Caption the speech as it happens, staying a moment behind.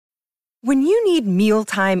When you need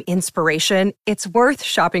mealtime inspiration, it's worth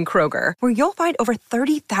shopping Kroger, where you'll find over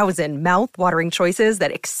 30,000 mouth-watering choices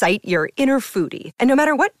that excite your inner foodie. And no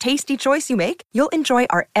matter what tasty choice you make, you'll enjoy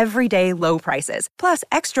our everyday low prices, plus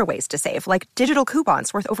extra ways to save, like digital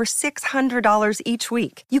coupons worth over $600 each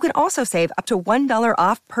week. You can also save up to $1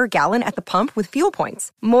 off per gallon at the pump with fuel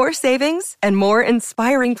points. More savings and more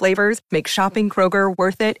inspiring flavors make shopping Kroger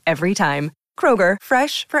worth it every time. Kroger,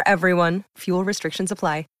 fresh for everyone. Fuel restrictions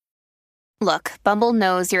apply. Look, Bumble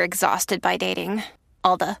knows you're exhausted by dating.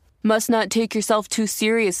 All the, must not take yourself too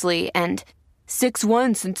seriously, and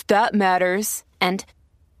 6'1" since that matters, and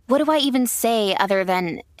what do I even say other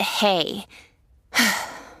than, hey?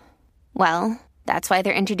 Well, that's why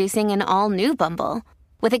they're introducing an all-new Bumble,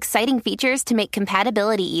 with exciting features to make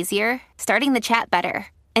compatibility easier, starting the chat better,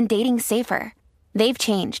 and dating safer. They've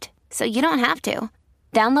changed, so you don't have to.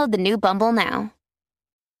 Download the new Bumble now.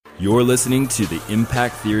 You're listening to the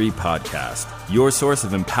Impact Theory Podcast, your source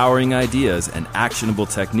of empowering ideas and actionable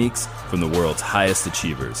techniques from the world's highest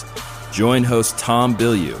achievers. Join host Tom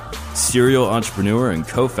Bilyeu, serial entrepreneur and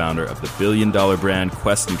co-founder of the billion-dollar brand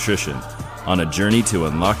Quest Nutrition, on a journey to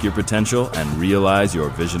unlock your potential and realize your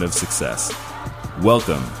vision of success.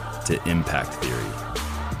 Welcome to Impact Theory.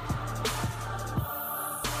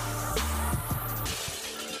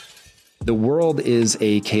 The world is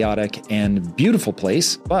a chaotic and beautiful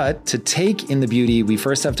place, but to take in the beauty, we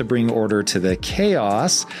first have to bring order to the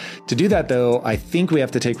chaos. To do that, though, I think we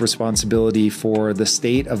have to take responsibility for the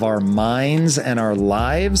state of our minds and our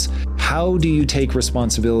lives. How do you take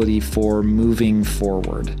responsibility for moving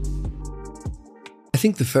forward? I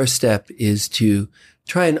think the first step is to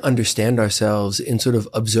try and understand ourselves in sort of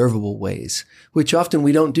observable ways, which often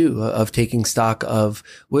we don't do, of taking stock of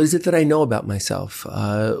what is it that I know about myself?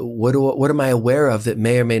 What am I aware of that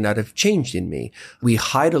may or may not have changed in me? We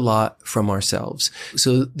hide a lot from ourselves.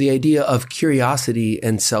 So the idea of curiosity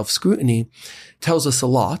and self-scrutiny tells us a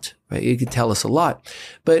lot, right? It can tell us a lot,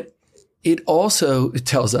 but it also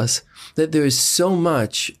tells us that there is so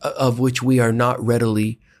much of which we are not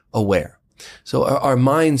readily aware. So our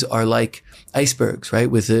minds are like icebergs, right?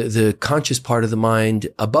 With the conscious part of the mind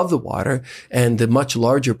above the water and the much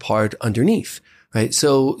larger part underneath, right?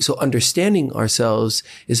 So understanding ourselves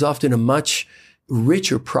is often a much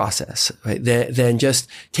richer process, right? Than just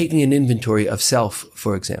taking an inventory of self,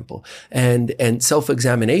 for example. And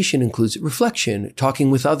self-examination includes reflection,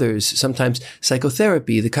 talking with others, sometimes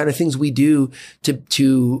psychotherapy, the kind of things we do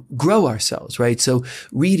to grow ourselves, right? So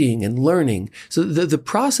reading and learning. So the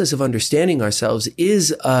process of understanding ourselves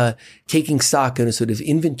is taking stock in a sort of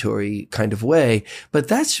inventory kind of way, but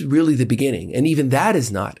that's really the beginning. And even that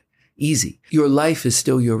is not easy. Your life is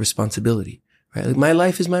still your responsibility. Right? Like, my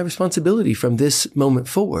life is my responsibility from this moment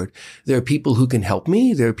forward. There are people who can help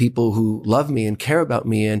me. There are people who love me and care about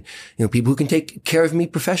me, and people who can take care of me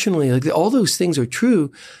professionally. Like, all those things are true,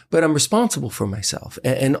 but I'm responsible for myself.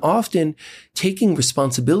 And often taking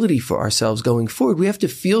responsibility for ourselves going forward, we have to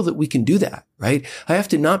feel that we can do that, right? I have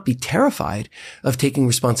to not be terrified of taking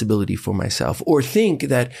responsibility for myself or think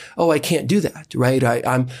that, oh, I can't do that, right?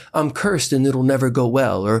 I'm cursed and it'll never go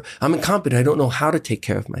well, or I'm incompetent. I don't know how to take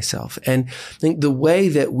care of myself. And I think the way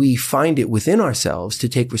that we find it within ourselves to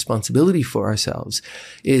take responsibility for ourselves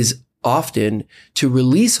is often to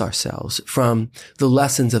release ourselves from the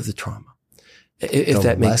lessons of the trauma. If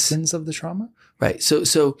that makes lessons of the trauma? Right. So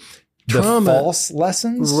trauma, the false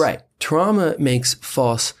lessons? Right. Trauma makes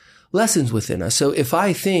false lessons within us. So if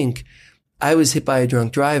I think I was hit by a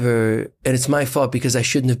drunk driver and it's my fault because I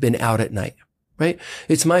shouldn't have been out at night, right?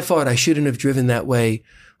 It's my fault. I shouldn't have driven that way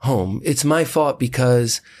home. It's my fault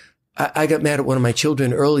because I got mad at one of my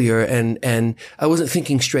children earlier and I wasn't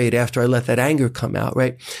thinking straight after I let that anger come out,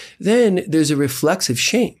 right? Then there's a reflexive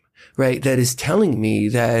shame, right? That is telling me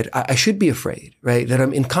that I should be afraid, right? That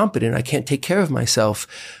I'm incompetent. I can't take care of myself,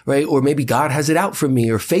 right? Or maybe God has it out for me,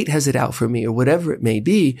 or fate has it out for me, or whatever it may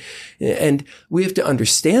be. And we have to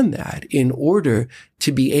understand that in order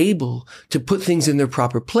to be able to put things in their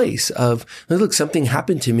proper place of, look, something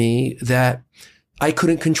happened to me that I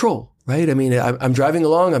couldn't control. Right? I mean, I'm driving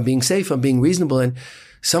along, I'm being safe, I'm being reasonable, and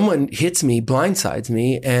someone hits me, blindsides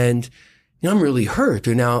me, and I'm really hurt,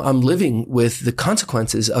 or now I'm living with the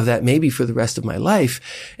consequences of that maybe for the rest of my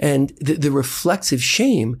life. And the reflexive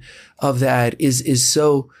shame of that is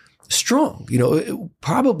so strong,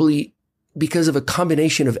 probably because of a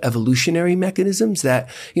combination of evolutionary mechanisms that,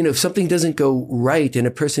 if something doesn't go right and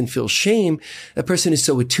a person feels shame, a person is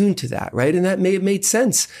so attuned to that, right? And that may have made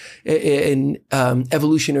sense in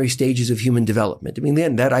evolutionary stages of human development. I mean,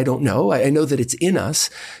 then that I don't know. I know that it's in us,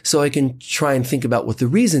 so I can try and think about what the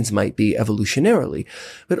reasons might be evolutionarily.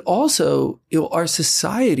 But also, our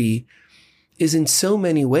society is in so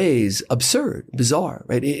many ways absurd, bizarre,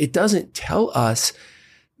 right? It doesn't tell us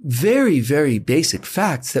very, very basic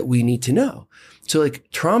facts that we need to know. So like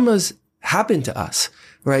traumas happen to us,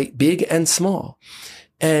 right? Big and small.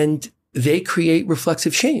 And they create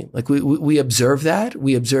reflexive shame. Like we observe that,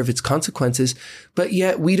 we observe its consequences, but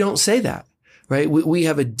yet we don't say that, right? We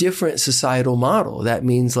have a different societal model. That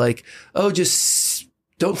means like, oh, just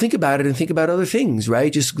don't think about it and think about other things,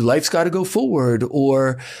 right? Just life's got to go forward,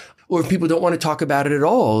 or if people don't want to talk about it at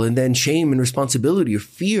all, and then shame and responsibility or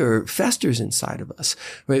fear festers inside of us,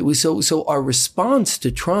 right? So our response to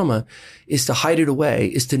trauma is to hide it away,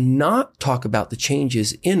 is to not talk about the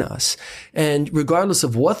changes in us. And regardless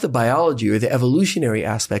of what the biology or the evolutionary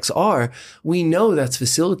aspects are, we know that's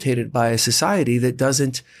facilitated by a society that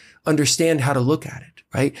doesn't understand how to look at it,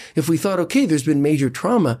 right? If we thought, okay, there's been major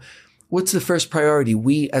trauma, what's the first priority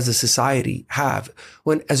we as a society have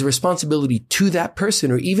when as a responsibility to that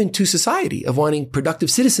person or even to society of wanting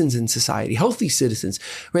productive citizens in society, healthy citizens,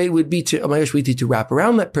 right? It would be to, oh my gosh, we need to wrap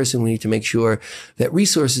around that person. We need to make sure that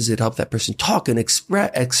resources that help that person talk and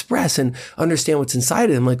express and understand what's inside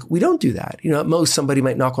of them. Like we don't do that. At most somebody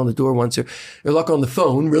might knock on the door once or knock on the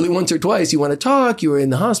phone really once or twice. You want to talk, you were in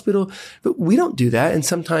the hospital, but we don't do that. And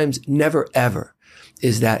sometimes never ever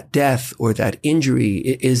is that death or that injury,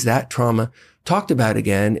 is that trauma talked about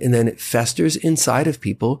again, and then it festers inside of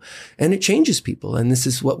people and it changes people. And this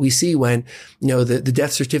is what we see when, the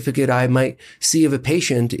death certificate I might see of a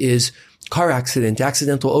patient is car accident,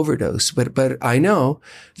 accidental overdose. But I know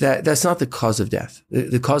that that's not the cause of death.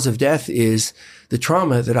 The cause of death is the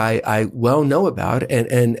trauma that I well know about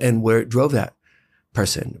and where it drove that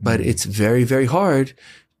person. But it's very, very hard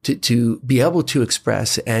to be able to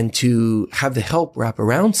express and to have the help wrap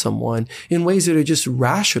around someone in ways that are just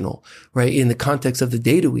rational, right? In the context of the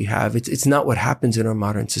data we have, it's not what happens in our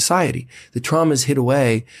modern society. The traumas hid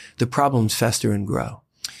away, the problems fester and grow.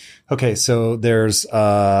 Okay, so there's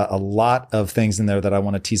a lot of things in there that I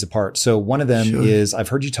want to tease apart. So one of them is I've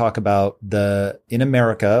heard you talk about in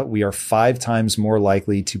America, we are 5 times more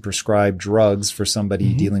likely to prescribe drugs for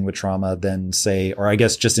somebody dealing with trauma than say, or I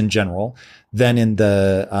guess just in general, than in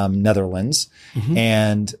the Netherlands.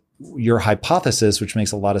 And your hypothesis, which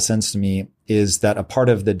makes a lot of sense to me, is that a part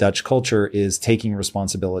of the Dutch culture is taking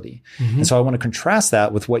responsibility. And so I want to contrast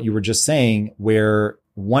that with what you were just saying, where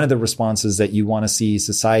one of the responses that you want to see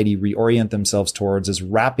society reorient themselves towards is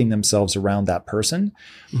wrapping themselves around that person.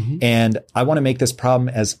 And I want to make this problem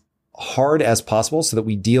as hard as possible so that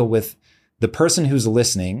we deal with the person who's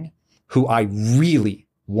listening, who I really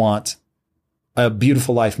want a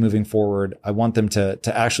beautiful life moving forward. I want them to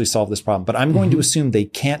actually solve this problem, but I'm going to assume they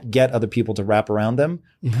can't get other people to wrap around them,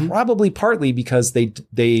 probably partly because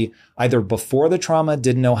they either before the trauma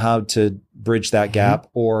didn't know how to bridge that gap,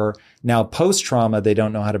 or now post trauma, they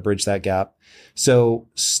don't know how to bridge that gap. So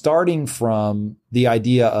starting from the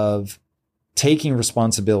idea of taking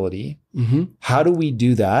responsibility, how do we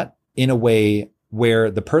do that in a way where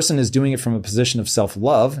the person is doing it from a position of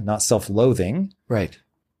self-love, not self-loathing? Right.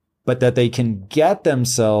 But that they can get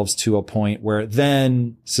themselves to a point where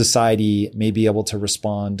then society may be able to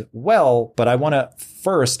respond well. But I want to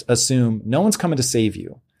first assume no one's coming to save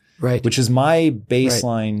you. Right. Which is my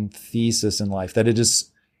baseline thesis in life, that it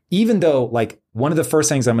is, even though like one of the first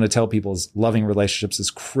things I'm going to tell people is loving relationships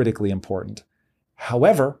is critically important.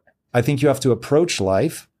 However, I think you have to approach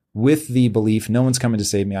life with the belief no one's coming to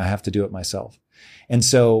save me. I have to do it myself. And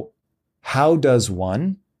so how does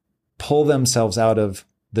one pull themselves out of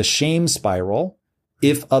the shame spiral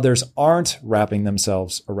if others aren't wrapping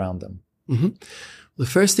themselves around them? The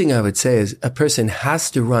first thing I would say is a person has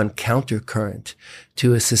to run countercurrent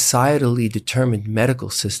to a societally determined medical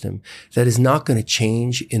system that is not going to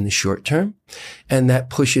change in the short term and that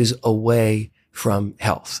pushes away from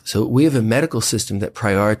health. So we have a medical system that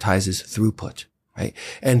prioritizes throughput, right?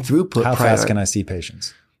 And throughput. How fast can I see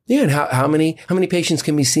patients? Yeah. And how many patients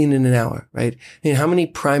can be seen in an hour, right? And how many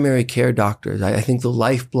primary care doctors, I think the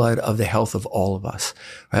lifeblood of the health of all of us,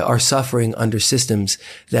 right, are suffering under systems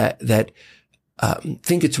that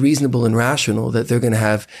think it's reasonable and rational that they're going to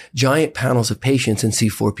have giant panels of patients and see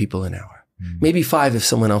 4 people an hour, maybe 5 if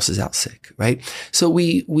someone else is out sick, right? So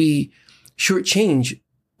we shortchange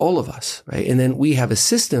all of us, right? And then we have a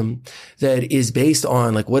system that is based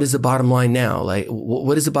on like, what is the bottom line now? Like,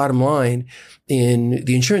 what is the bottom line in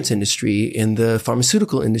the insurance industry, in the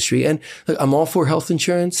pharmaceutical industry? And look, I'm all for health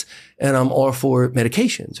insurance and I'm all for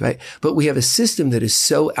medications, right? But we have a system that is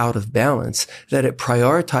so out of balance that it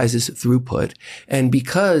prioritizes throughput. And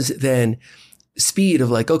because then speed of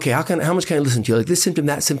like, okay, how much can I listen to you? Like this symptom,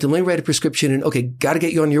 that symptom, let me write a prescription and okay, got to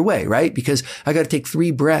get you on your way, right? Because I got to take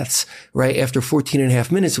 3 breaths, right? After 14 and a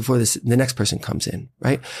half minutes before the next person comes in,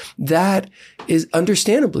 right? That is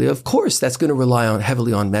understandably, of course, that's going to rely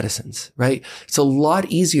heavily on medicines, right? It's a lot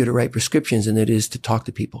easier to write prescriptions than it is to talk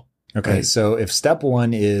to people. Okay. Right? So if step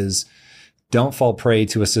 1 is don't fall prey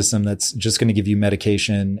to a system that's just going to give you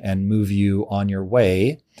medication and move you on your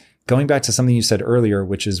way, going back to something you said earlier,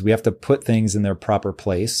 which is we have to put things in their proper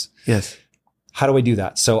place. Yes. How do I do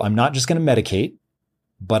that? So I'm not just going to medicate,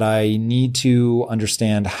 but I need to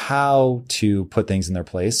understand how to put things in their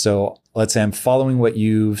place. So let's say I'm following what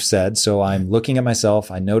you've said. So I'm looking at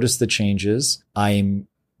myself. I notice the changes. I'm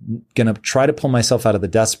going to try to pull myself out of the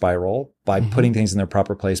death spiral by putting things in their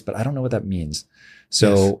proper place, but I don't know what that means.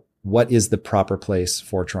 So what is the proper place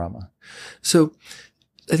for trauma? So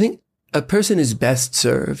I think a person is best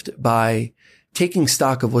served by taking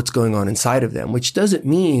stock of what's going on inside of them, which doesn't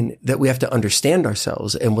mean that we have to understand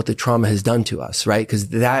ourselves and what the trauma has done to us, right?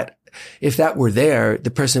 Because if that were there,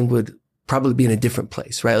 the person would probably be in a different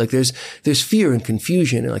place, right? Like there's fear and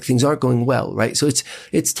confusion and like things aren't going well, right? So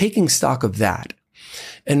it's taking stock of that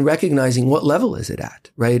and recognizing what level is it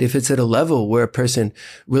at, right? If it's at a level where a person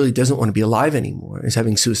really doesn't want to be alive anymore, is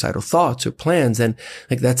having suicidal thoughts or plans, then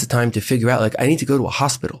like that's the time to figure out like I need to go to a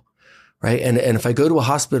hospital. Right. And if I go to a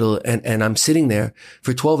hospital and I'm sitting there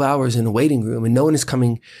for 12 hours in a waiting room and no one is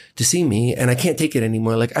coming to see me and I can't take it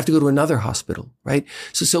anymore, like I have to go to another hospital. Right.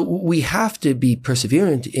 So we have to be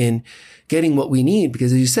perseverant in getting what we need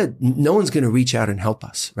because as you said, no one's going to reach out and help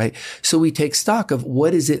us. Right. So we take stock of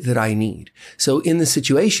what is it that I need? So in the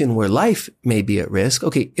situation where life may be at risk,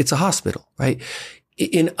 okay, it's a hospital. Right.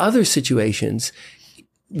 In other situations,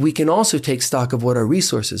 we can also take stock of what our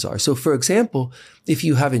resources are. So for example, if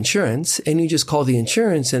you have insurance and you just call the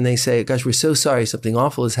insurance and they say, gosh, we're so sorry, something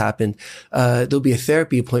awful has happened. There'll be a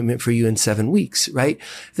therapy appointment for you in 7 weeks, right?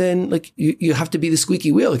 Then like you have to be the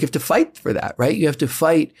squeaky wheel. Like you have to fight for that, right? You have to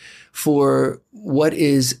fight for what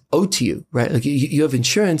is owed to you, right? Like you have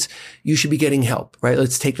insurance, you should be getting help, right?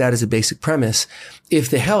 Let's take that as a basic premise. If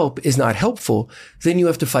the help is not helpful, then you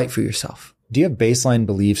have to fight for yourself. Do you have baseline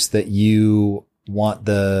beliefs that you want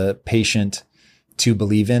the patient to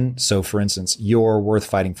believe in? So for instance, you're worth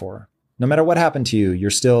fighting for. No matter what happened to you, you're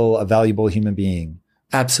still a valuable human being.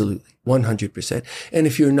 Absolutely. 100%. And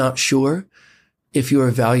if you're not sure if you're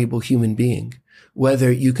a valuable human being,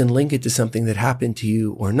 whether you can link it to something that happened to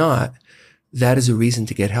you or not, that is a reason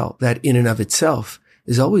to get help. That in and of itself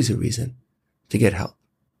is always a reason to get help.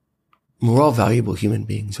 We're all valuable human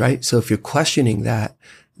beings, right? So if you're questioning that,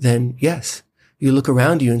 then yes, you look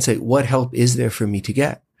around you and say, what help is there for me to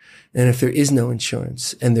get? And if there is no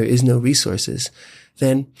insurance and there is no resources,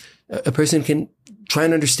 then a person can try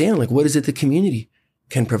and understand, like, what is it the community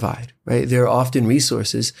can provide, right? There are often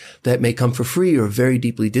resources that may come for free or very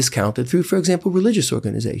deeply discounted through, for example, religious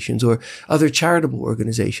organizations or other charitable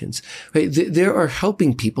organizations, right? There are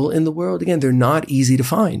helping people in the world. Again, they're not easy to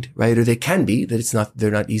find, right? Or they can be, they're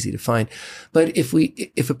not easy to find. But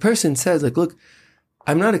if a person says like, look,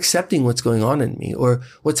 I'm not accepting what's going on in me or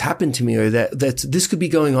what's happened to me or that this could be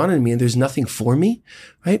going on in me and there's nothing for me,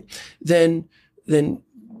 right? Then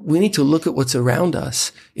we need to look at what's around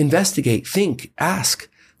us, investigate, think, ask,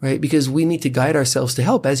 right? Because we need to guide ourselves to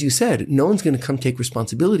help. As you said, no one's going to come take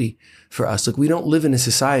responsibility for us. Look, we don't live in a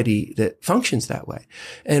society that functions that way.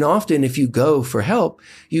 And often if you go for help,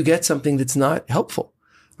 you get something that's not helpful,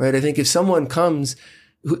 right? I think if someone comes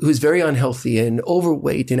who's very unhealthy and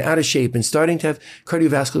overweight and out of shape and starting to have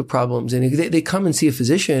cardiovascular problems. And they come and see a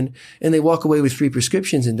physician and they walk away with 3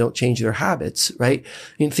 prescriptions and don't change their habits, right?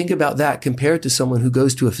 I mean, think about that compared to someone who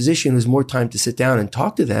goes to a physician who has more time to sit down and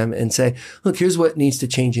talk to them and say, look, here's what needs to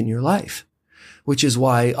change in your life, which is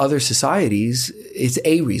why other societies, it's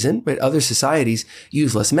a reason, but other societies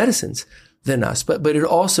use less medicines than us. But it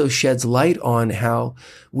also sheds light on how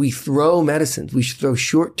we throw medicines. We should throw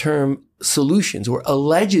short-term solutions or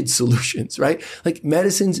alleged solutions, right? Like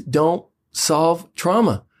medicines don't solve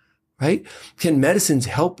trauma, right? Can medicines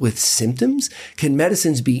help with symptoms? Can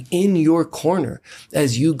medicines be in your corner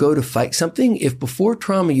as you go to fight something? If before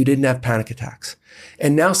trauma you didn't have panic attacks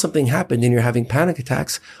and now something happened and you're having panic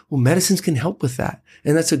attacks, well, medicines can help with that.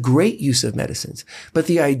 And that's a great use of medicines. But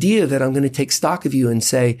the idea that I'm going to take stock of you and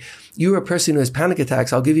say, you're a person who has panic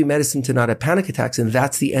attacks, I'll give you medicine to not have panic attacks, and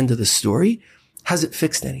that's the end of the story, hasn't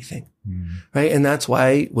fixed anything, right? And that's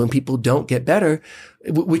why when people don't get better,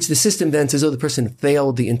 which the system then says, oh, the person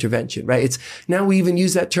failed the intervention, right? It's now we even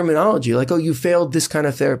use that terminology like, oh, you failed this kind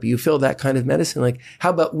of therapy, you failed that kind of medicine. Like, how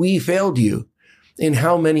about we failed you in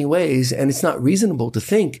how many ways? And it's not reasonable to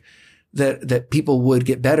think that people would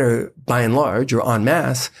get better by and large or en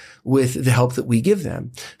masse with the help that we give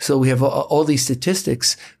them. So we have all these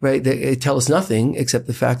statistics, right, that tell us nothing except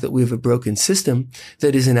the fact that we have a broken system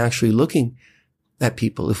that isn't actually looking at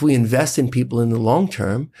people. If we invest in people in the long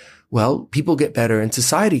term, well, people get better and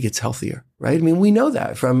society gets healthier, right? I mean, we know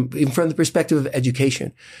that from the perspective of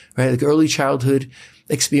education, right? Like early childhood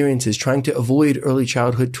experiences, trying to avoid early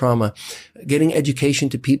childhood trauma, getting education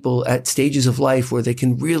to people at stages of life where they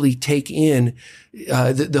can really take in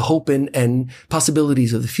the hope and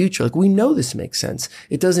possibilities of the future. Like we know this makes sense.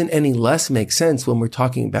 It doesn't any less make sense when we're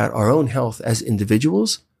talking about our own health as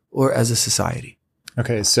individuals or as a society.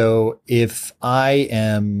 Okay. So if I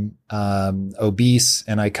am obese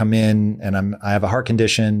and I come in and I have a heart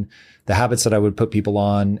condition, the habits that I would put people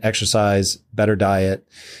on: exercise, better diet,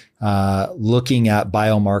 looking at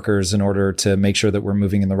biomarkers in order to make sure that we're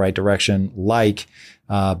moving in the right direction, like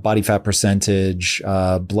body fat percentage,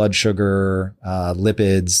 blood sugar,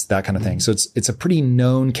 lipids, that kind of thing. So it's a pretty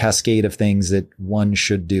known cascade of things that one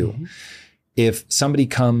should do. Mm-hmm. If somebody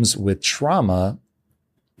comes with trauma,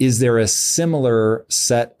 is there a similar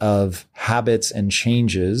set of habits and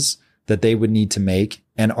changes that they would need to make?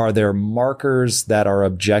 And are there markers that are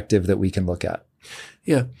objective that we can look at?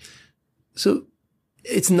 Yeah. So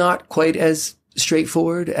it's not quite as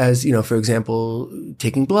straightforward as, for example,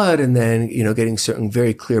 taking blood and then, getting certain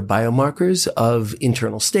very clear biomarkers of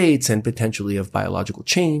internal states and potentially of biological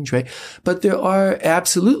change, right? But there are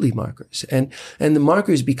absolutely markers, and the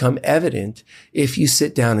markers become evident if you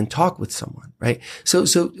sit down and talk with someone, right? So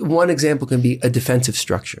one example can be a defensive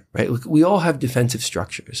structure, right? We all have defensive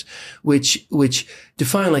structures, which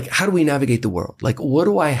define, like, how do we navigate the world? Like, what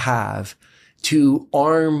do I have to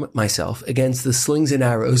arm myself against the slings and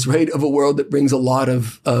arrows, right, of a world that brings a lot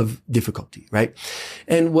of difficulty, right?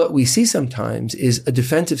 And what we see sometimes is a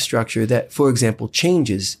defensive structure that, for example,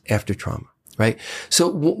 changes after trauma, right? So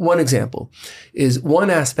one example is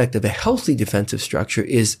one aspect of a healthy defensive structure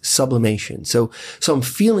is sublimation. So I'm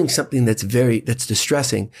feeling something that's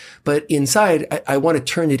distressing, but inside I want to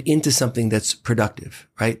turn it into something that's productive,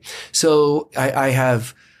 right? So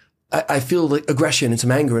I feel like aggression and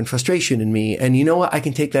some anger and frustration in me. And you know what? I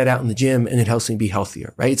can take that out in the gym and it helps me be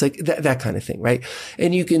healthier, right? It's like that kind of thing, right?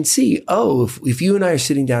 And you can see, if you and I are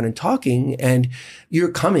sitting down and talking and you're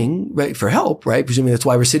coming, right, for help, right? Presumably that's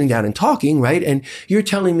why we're sitting down and talking, right? And you're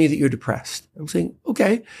telling me that you're depressed. I'm saying,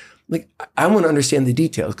 okay, like I want to understand the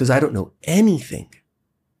details because I don't know anything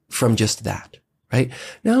from just that. Right?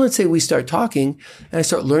 Now, let's say we start talking and I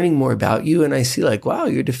start learning more about you and I see, like, wow,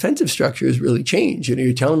 your defensive structure has really changed.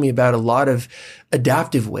 You're telling me about a lot of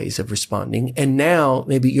adaptive ways of responding. And now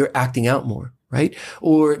maybe you're acting out more, right?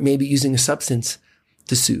 Or maybe using a substance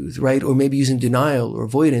to soothe, right? Or maybe using denial or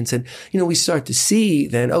avoidance. And, we start to see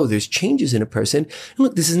then, there's changes in a person. And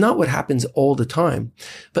look, this is not what happens all the time,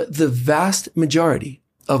 but the vast majority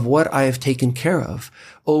of what I have taken care of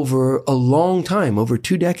over a long time, over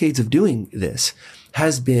 2 decades of doing this,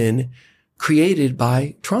 has been created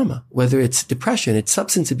by trauma, whether it's depression, it's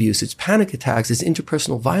substance abuse, it's panic attacks, it's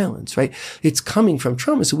interpersonal violence, right? It's coming from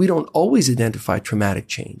trauma. So we don't always identify traumatic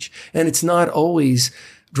change. And it's not always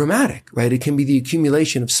dramatic, right? It can be the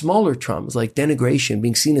accumulation of smaller traumas like denigration,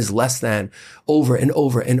 being seen as less than over and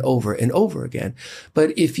over and over and over again.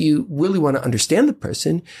 But if you really want to understand the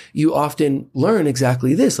person, you often learn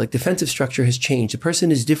exactly this, like defensive structure has changed. The person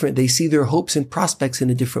is different. They see their hopes and prospects in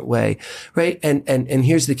a different way, right? And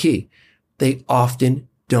here's the key. They often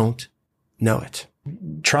don't know it.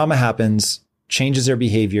 Trauma happens, changes their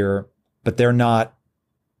behavior, but they're not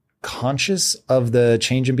conscious of the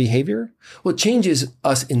change in behavior? Well, it changes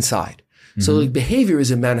us inside. Mm-hmm. So like behavior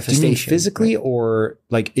is a manifestation. Do you mean physically, right? Or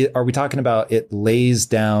like, are we talking about it lays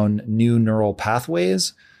down new neural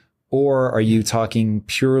pathways? Or are you talking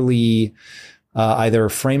purely either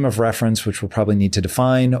frame of reference, which we'll probably need to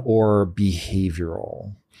define, or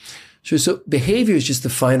behavioral? Sure. So behavior is just the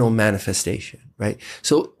final manifestation, right?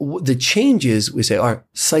 So the changes we say are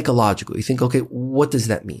psychological. You think, okay, what does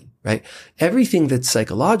that mean, right? Everything that's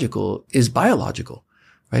psychological is biological,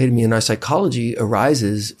 right? I mean, our psychology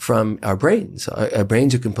arises from our brains. Our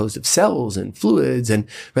brains are composed of cells and fluids and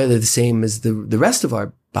rather the same as the rest of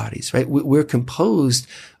our bodies, right? We're composed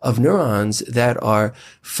of neurons that are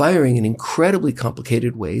firing in incredibly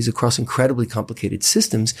complicated ways across incredibly complicated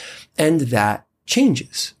systems, and that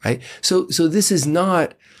changes, right? So this is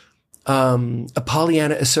not a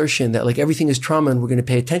Pollyanna assertion that like everything is trauma and we're going to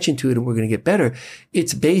pay attention to it and we're going to get better.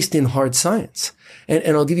 It's based in hard science. And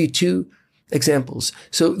I'll give you 2 examples.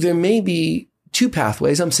 So there may be 2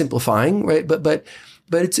 pathways. I'm simplifying, right? But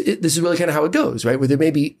this is really kind of how it goes, right? Where there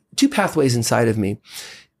may be 2 pathways inside of me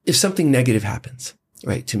if something negative happens.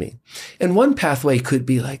 right, to me. And one pathway could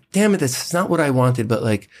be like, damn it, that's not what I wanted, but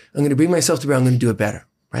like, I'm going to bring myself to bear, I'm going to do it better,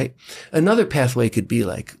 right? Another pathway could be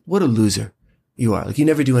like, what a loser you are. Like, you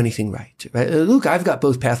never do anything right, right? Look, I've got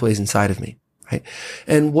both pathways inside of me, right?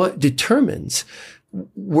 And what determines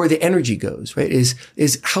where the energy goes, right, is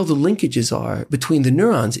how the linkages are between the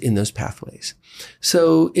neurons in those pathways.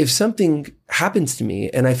 So if something happens to me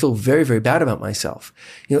and I feel very, very bad about myself,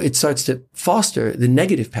 it starts to foster the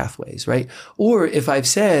negative pathways, right? Or if I've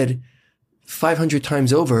said 500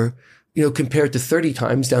 times over, compared to 30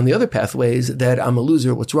 times down the other pathways that I'm a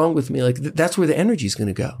loser, what's wrong with me? Like that's where the energy is going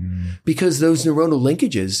to go because those neuronal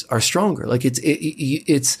linkages are stronger. Like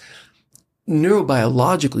it's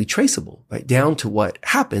neurobiologically traceable, right, down to what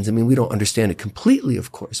happens. I mean, we don't understand it completely,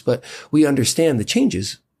 of course, but we understand the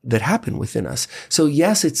changes that happen within us. So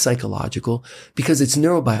yes, it's psychological because it's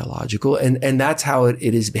neurobiological and that's how it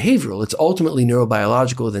is behavioral. It's ultimately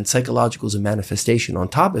neurobiological, then psychological is a manifestation on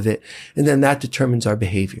top of it. And then that determines our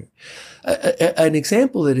behavior. An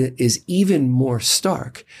example that is even more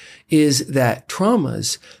stark is that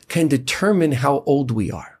traumas can determine how old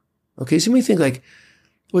we are. Okay. So we think like,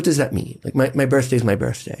 what does that mean? Like my birthday is my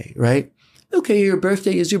birthday, right? Okay, your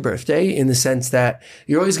birthday is your birthday in the sense that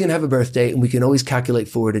you're always going to have a birthday and we can always calculate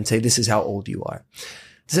forward and say, this is how old you are.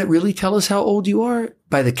 Does that really tell us how old you are?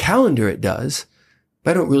 By the calendar, it does.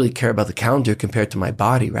 But I don't really care about the calendar compared to my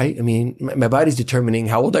body, right? I mean, my body's determining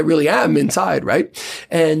how old I really am inside, right?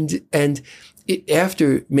 And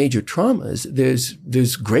after major traumas,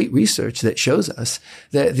 there's great research that shows us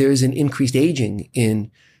that there's an increased aging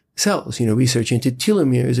in cells, research into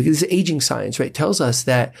telomeres, like this aging science, right, tells us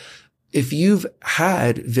that if you've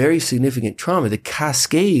had very significant trauma, the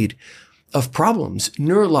cascade of problems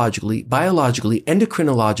neurologically, biologically,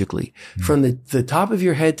 endocrinologically, from the top of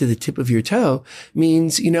your head to the tip of your toe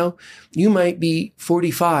means, you might be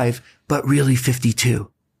 45, but really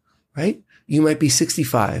 52, right? You might be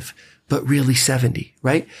 65, but really 70,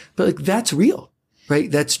 right? But like that's real. Right?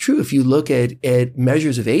 That's true. If you look at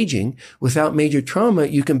measures of aging without major trauma,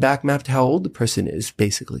 you can back map to how old the person is,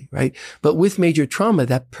 basically, right? But with major trauma,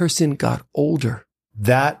 that person got older.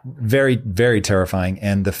 That very, very terrifying.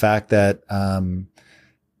 And the fact that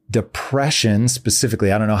depression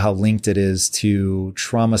specifically, I don't know how linked it is to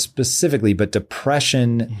trauma specifically, but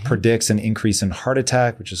depression predicts an increase in heart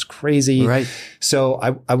attack, which is crazy. Right. So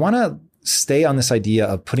I want to stay on this idea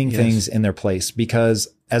of putting things in their place because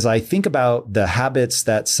as I think about the habits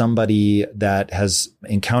that somebody that has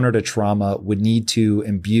encountered a trauma would need to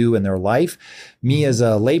imbue in their life, me as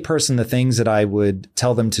a layperson, the things that I would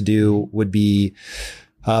tell them to do would be,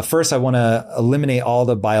 first, I want to eliminate all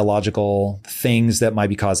the biological things that might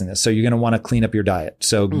be causing this. So you're going to want to clean up your diet.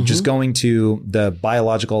 So just going to the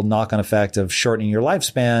biological knock-on effect of shortening your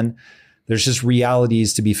lifespan, there's just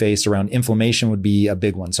realities to be faced around inflammation would be a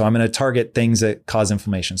big one. So I'm going to target things that cause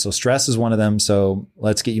inflammation. So stress is one of them. So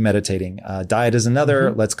let's get you meditating. Diet is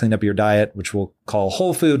another. Let's clean up your diet, which we'll call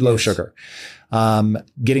whole food, low sugar.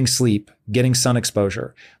 Getting sleep, getting sun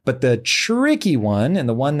exposure. But the tricky one and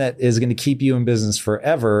the one that is going to keep you in business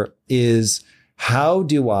forever is how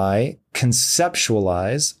do I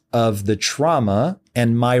conceptualize of the trauma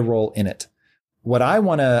and my role in it? What I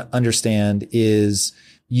want to understand is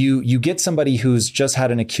you get somebody who's just had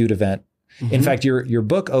an acute event. In fact, your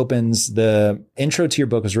book opens, the intro to your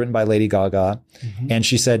book was written by Lady Gaga. And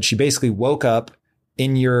she said she basically woke up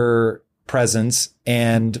in your presence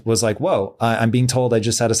and was like, whoa, I'm being told I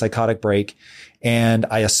just had a psychotic break. And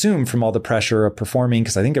I assume from all the pressure of performing,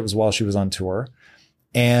 because I think it was while she was on tour.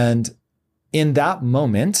 And in that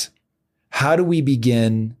moment, how do we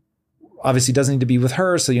begin? Obviously, it doesn't need to be with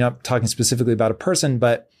her. So you're not talking specifically about a person,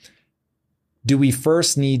 but do we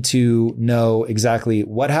first need to know exactly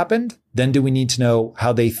what happened? Then do we need to know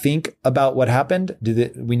how they think about what happened?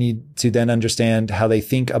 We need to then understand how they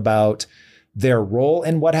think about their role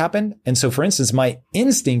in what happened? And so, for instance, my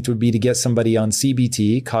instinct would be to get somebody on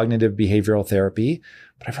CBT, cognitive behavioral therapy,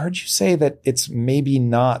 but I've heard you say that it's maybe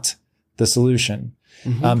not the solution.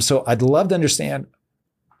 So I'd love to understand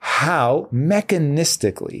how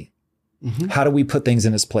mechanistically, how do we put things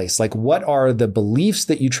in its place? Like, what are the beliefs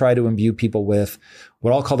that you try to imbue people with?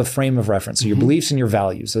 What I'll call the frame of reference. So your beliefs and your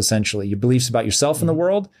values, essentially, your beliefs about yourself in the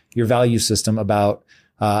world, your value system about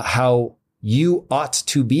how you ought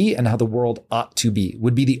to be and how the world ought to be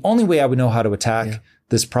would be the only way I would know how to attack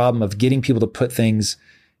this problem of getting people to put things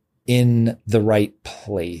in the right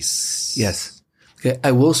place. Yes. Okay.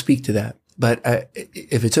 I will speak to that, but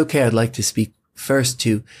if it's okay, I'd like to speak first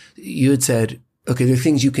to, you had said, okay, there are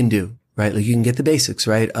things you can do right? Like you can get the basics,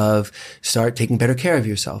 right? Of start taking better care of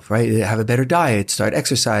yourself, right? Have a better diet, start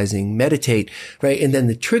exercising, meditate, right? And then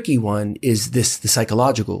the tricky one is the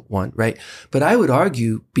psychological one, right? But I would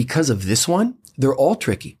argue because of this one, they're all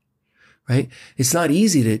tricky. Right? It's not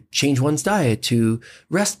easy to change one's diet, to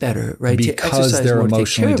rest better, right? Because to exercise they're more,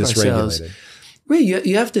 emotionally to take care of ourselves. dysregulated. Right.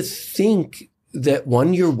 You have to think that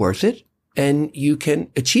one, you're worth it and you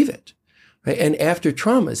can achieve it. Right. And after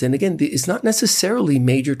traumas, and again, it's not necessarily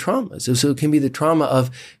major traumas. So it can be the trauma of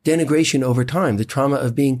denigration over time, the trauma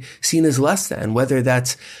of being seen as less than, whether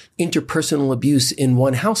that's interpersonal abuse in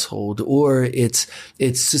one household or it's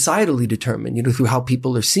societally determined, through how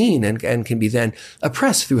people are seen and can be then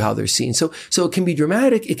oppressed through how they're seen. So it can be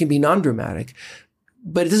dramatic. It can be non-dramatic,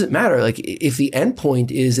 but it doesn't matter. Like if the end point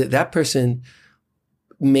is that person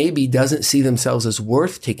maybe doesn't see themselves as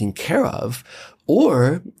worth taking care of,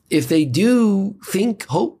 or if they do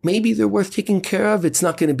hope maybe they're worth taking care of, it's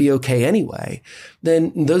not going to be okay anyway,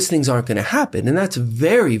 then those things aren't going to happen. And that's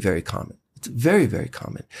very, very common. It's very, very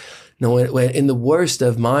common. When in the worst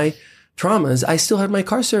of my traumas, I still had my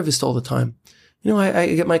car serviced all the time. I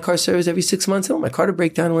get my car serviced every 6 months. I want my car to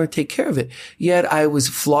break down. I want to take care of it. Yet I was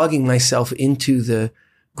flogging myself into the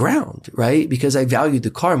ground, right? Because I valued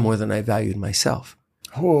the car more than I valued myself.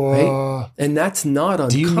 Right? And that's not uncommon.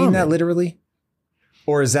 Do you mean that literally?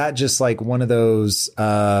 Or is that just like one of those,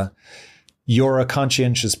 you're a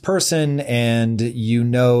conscientious person and you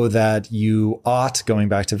know that you ought, going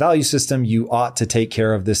back to value system, you ought to take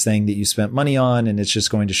care of this thing that you spent money on and it's just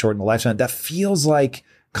going to shorten the lifespan? That feels like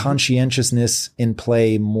conscientiousness in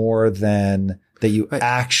play more than that you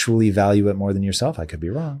actually value it more than yourself. I could be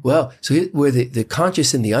wrong. Well, so where the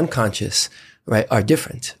conscious and the unconscious, right, are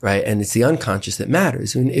different, right? And it's the unconscious that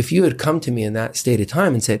matters. And if you had come to me in that state of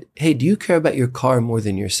time and said, hey, do you care about your car more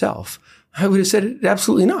than yourself? I would have said,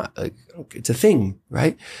 absolutely not. Like, it's a thing,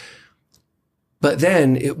 right? But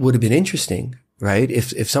then it would have been interesting, right?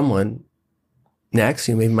 If someone next,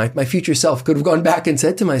 maybe my future self could have gone back and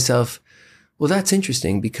said to myself, well, that's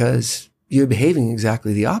interesting because you're behaving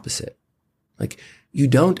exactly the opposite. Like you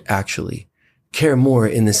don't actually care more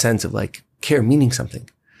in the sense of like care meaning something.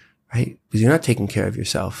 Right? Because you're not taking care of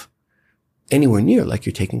yourself anywhere near like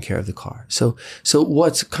you're taking care of the car. So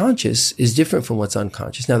what's conscious is different from what's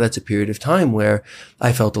unconscious. Now that's a period of time where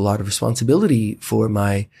I felt a lot of responsibility for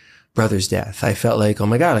my brother's death. I felt like, oh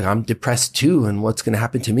my God, like I'm depressed too. And what's going to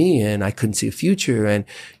happen to me? And I couldn't see a future. And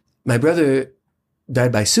my brother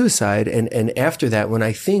died by suicide. And after that, when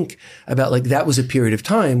I think about like that was a period of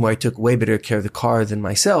time where I took way better care of the car than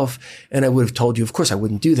myself. And I would have told you, of course, I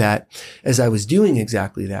wouldn't do that as I was doing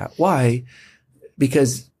exactly that. Why?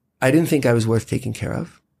 Because I didn't think I was worth taking care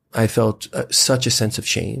of. I felt such a sense of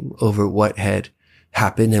shame over what had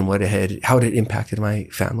happened and how it had impacted my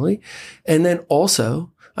family. And then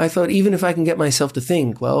also I thought, even if I can get myself to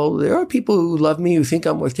think, well, there are people who love me, who think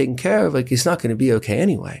I'm worth taking care of. Like it's not going to be okay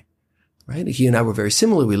anyway. Right? He and I were very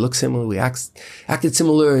similar. We looked similar. We acted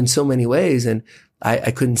similar in so many ways. And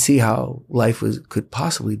I couldn't see how life could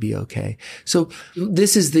possibly be okay. So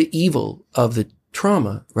this is the evil of the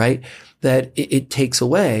trauma, right? That it takes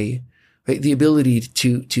away, right, the ability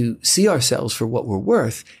to see ourselves for what we're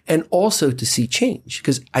worth and also to see change.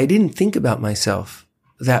 Because I didn't think about myself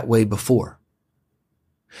that way before,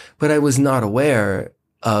 but I was not aware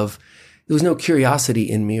of, there was no curiosity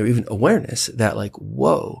in me or even awareness that like,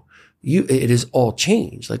 whoa, it is all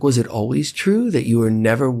changed. Like, was it always true that you were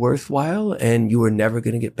never worthwhile and you were never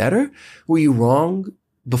going to get better? Were you wrong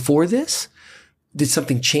before this? Did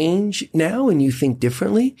something change now and you think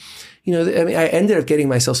differently? I ended up getting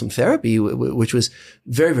myself some therapy, which was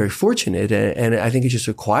very, very fortunate. And I think it just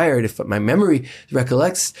required, if my memory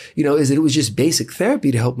recollects, is that it was just basic therapy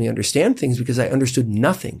to help me understand things because I understood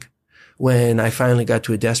nothing. When I finally got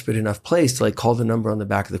to a desperate enough place to like call the number on the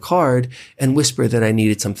back of the card and whisper that I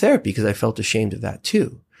needed some therapy because I felt ashamed of that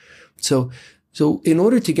too. So in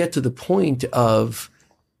order to get to the point of,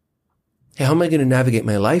 hey, how am I going to navigate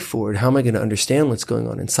my life forward? How am I going to understand what's going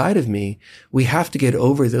on inside of me? We have to get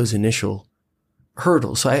over those initial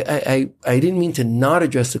hurdles. So I didn't mean to not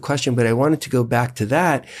address the question, but I wanted to go back to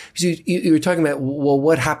that because you were talking about, well,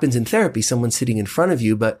 what happens in therapy? Someone's sitting in front of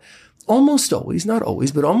you, but almost always, not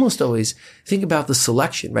always, but almost always think about the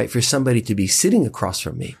selection, right? For somebody to be sitting across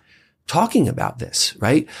from me talking about this,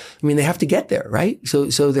 right? I mean, they have to get there, right? So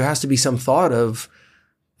there has to be some thought of,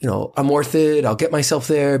 I'm worth it. I'll get myself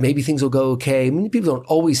there. Maybe things will go okay. I mean, people don't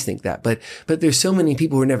always think that, but there's so many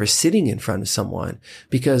people who are never sitting in front of someone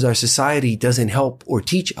because our society doesn't help or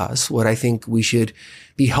teach us what I think we should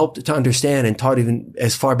be helped to understand and taught even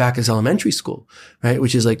as far back as elementary school, right?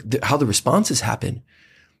 Which is like how the responses happen.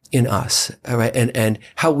 in us, all right? And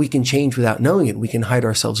how we can change without knowing it. We can hide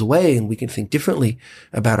ourselves away and we can think differently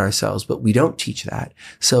about ourselves, but we don't teach that.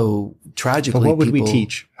 So tragically, but what would we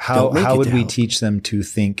teach? How would we help. teach them to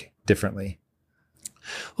think differently?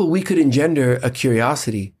 Well, we could engender a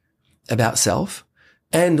curiosity about self,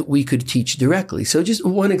 and we could teach directly. So just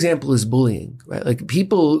one example is bullying, right? Like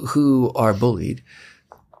people who are bullied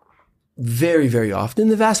very, very often,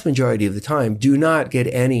 the vast majority of the time, do not get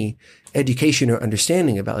any education or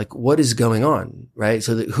understanding about like what is going on, right?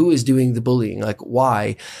 So that who is doing the bullying? Like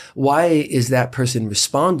why is that person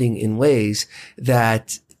responding in ways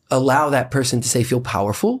that allow that person to say feel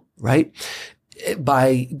powerful, right?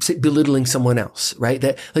 By belittling someone else, right?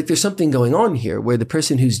 That like there's something going on here where the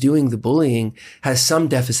person who's doing the bullying has some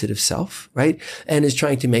deficit of self, right? And is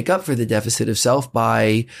trying to make up for the deficit of self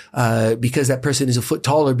by, because that person is a foot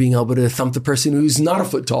taller, being able to thump the person who's not a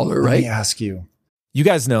foot taller, right? Let me ask you. You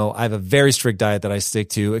guys know I have a very strict diet that I stick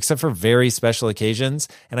to, except for very special occasions.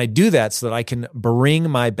 And I do that so that I can bring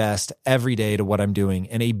my best every day to what I'm doing.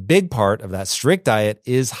 And a big part of that strict diet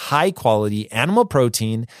is high quality animal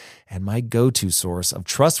protein. And my go-to source of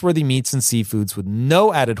trustworthy meats and seafoods with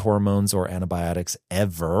no added hormones or antibiotics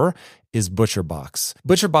ever is ButcherBox.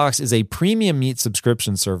 ButcherBox is a premium meat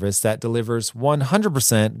subscription service that delivers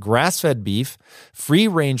 100% grass-fed beef,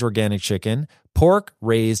 free-range organic chicken, pork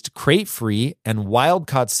raised crate-free, and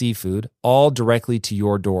wild-caught seafood, all directly to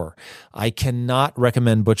your door. I cannot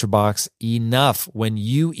recommend ButcherBox enough. When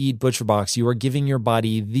you eat ButcherBox, you are giving your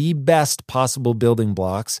body the best possible building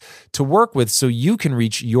blocks to work with so you can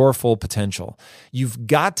reach your full potential. You've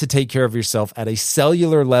got to take care of yourself at a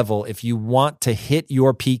cellular level if you want to hit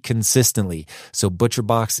your peak consistently. So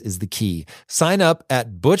ButcherBox is the key. Sign up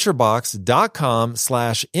at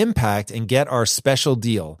butcherbox.com/impact and get our special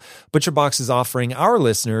deal. ButcherBox is offering our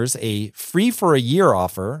listeners a free for a year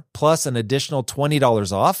offer plus an additional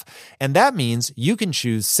 $20 off. And that means you can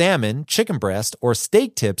choose salmon, chicken breast, or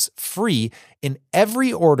steak tips free in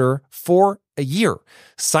every order for a year.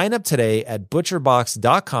 Sign up today at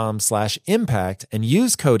butcherbox.com/impact and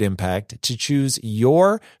use code IMPACT to choose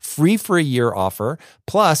your free for a year offer,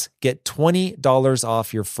 plus get $20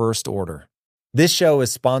 off your first order. This show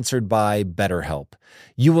is sponsored by BetterHelp.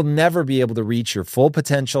 You will never be able to reach your full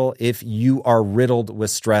potential if you are riddled with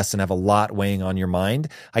stress and have a lot weighing on your mind.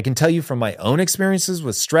 I can tell you from my own experiences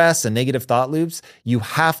with stress and negative thought loops, you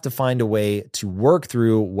have to find a way to work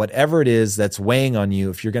through whatever it is that's weighing on you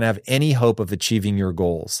if you're going to have any hope of achieving your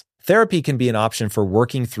goals. Therapy can be an option for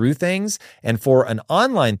working through things, and for an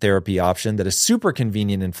online therapy option that is super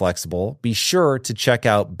convenient and flexible, be sure to check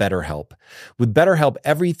out BetterHelp. With BetterHelp,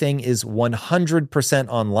 everything is 100%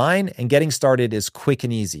 online, and getting started is quick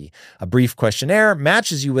and easy. A brief questionnaire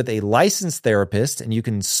matches you with a licensed therapist, and you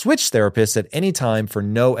can switch therapists at any time for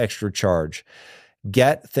no extra charge.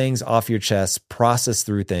 Get things off your chest, process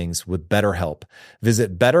through things with BetterHelp.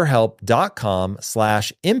 Visit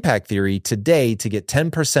betterhelp.com/impact theory today to get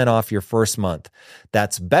 10% off your first month.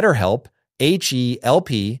 That's BetterHelp,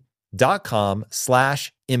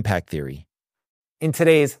 HELP.com/impact theory. In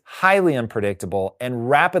today's highly unpredictable and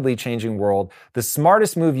rapidly changing world, the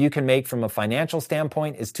smartest move you can make from a financial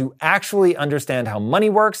standpoint is to actually understand how money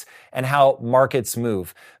works and how markets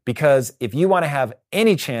move. Because if you want to have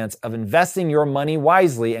any chance of investing your money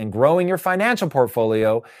wisely and growing your financial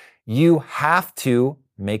portfolio, you have to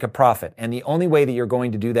make a profit. And the only way that you're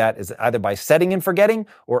going to do that is either by setting and forgetting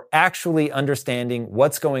or actually understanding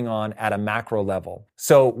what's going on at a macro level.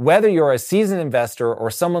 So whether you're a seasoned investor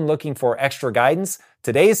or someone looking for extra guidance,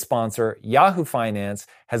 today's sponsor, Yahoo Finance,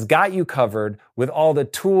 has got you covered with all the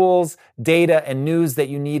tools, data, and news that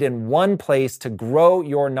you need in one place to grow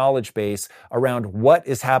your knowledge base around what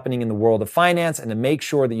is happening in the world of finance and to make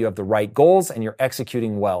sure that you have the right goals and you're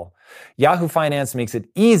executing well. Yahoo Finance makes it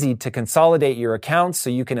easy to consolidate your accounts so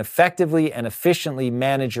you can effectively and efficiently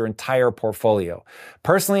manage your entire portfolio.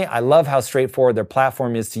 Personally, I love how straightforward their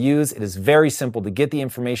platform is to use. It is very simple to get the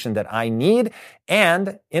information that I need,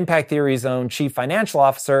 and Impact Theory's own chief financial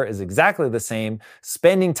officer is exactly the same,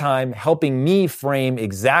 spending time helping me frame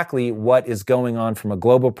exactly what is going on from a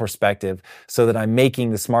global perspective so that I'm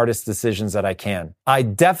making the smartest decisions that I can. I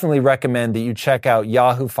definitely recommend that you check out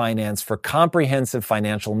Yahoo Finance for comprehensive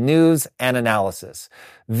financial news and analysis.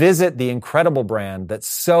 Visit the incredible brand that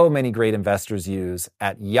so many great investors use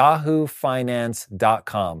at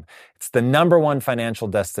yahoofinance.com. It's the #1 financial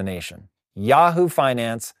destination.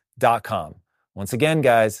 yahoofinance.com. Once again,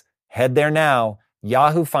 guys, head there now,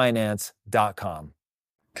 yahoofinance.com.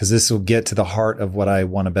 Because this will get to the heart of what I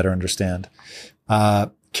want to better understand.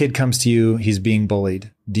 Kid comes to you, he's being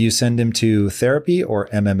bullied. Do you send him to therapy or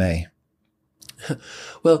MMA?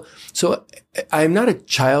 Well, so I'm not a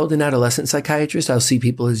child and adolescent psychiatrist. I'll see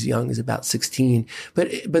people as young as about 16,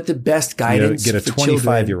 but the best guidance get a for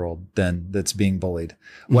 25-year-old then that's being bullied.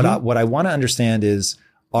 What I want to understand is,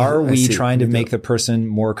 are we trying to make the person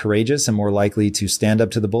more courageous and more likely to stand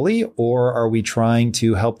up to the bully, or are we trying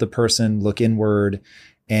to help the person look inward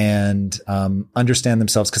and understand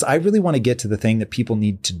themselves? Because I really want to get to the thing that people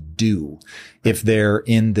need to do if they're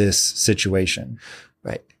in this situation.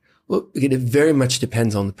 Right. Well, again, it very much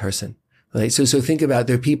depends on the person. Right. So think about,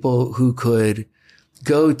 there are people who could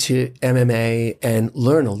go to MMA and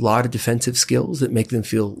learn a lot of defensive skills that make them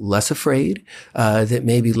feel less afraid, that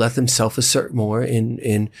maybe let them self-assert more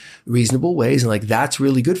in reasonable ways. And like, that's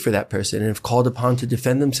really good for that person. And if called upon to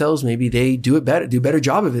defend themselves, maybe they do a better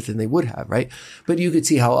job of it than they would have. Right. But you could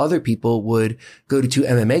see how other people would go to 2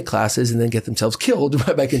 MMA classes and then get themselves killed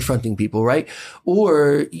by confronting people. Right.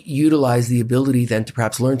 Or utilize the ability then to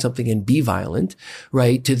perhaps learn something and be violent,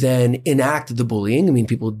 right, to then enact the bullying. I mean,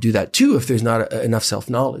 people do that too if there's not enough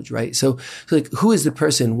self-knowledge, right? So like, who is the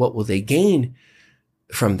person? What will they gain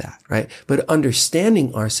from that, right? But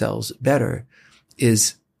understanding ourselves better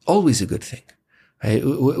is always a good thing, right?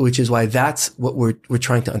 Which is why that's what we're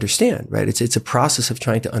trying to understand, right? It's a process of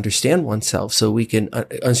trying to understand oneself so we can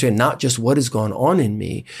understand not just what has gone on in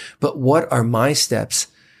me, but what are my steps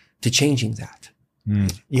to changing that.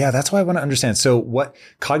 Yeah, that's why I want to understand. So what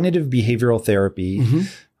cognitive behavioral therapy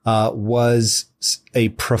was a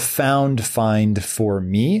profound find for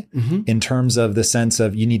me in terms of the sense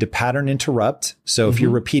of, you need to pattern interrupt. So if you're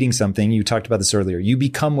repeating something, you talked about this earlier, you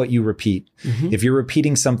become what you repeat. If you're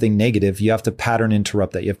repeating something negative, you have to pattern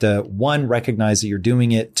interrupt that. You have to, 1, recognize that you're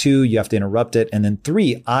doing it. 2, you have to interrupt it. And then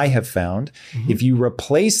 3, I have found if you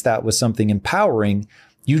replace that with something empowering,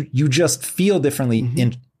 you just feel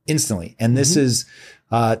differently instantly. And this is,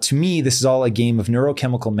 to me, this is all a game of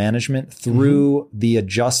neurochemical management through the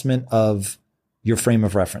adjustment of your frame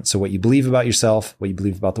of reference. So what you believe about yourself, what you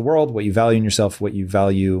believe about the world, what you value in yourself, what you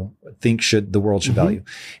think the world should value.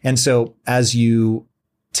 And so as you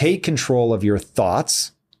take control of your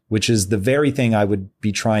thoughts, which is the very thing I would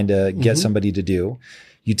be trying to get somebody to do,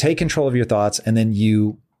 you take control of your thoughts and then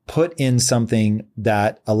you put in something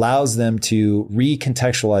that allows them to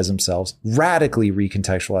recontextualize themselves, radically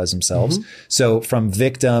recontextualize themselves. So from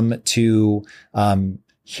victim to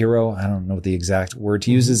hero, I don't know what the exact word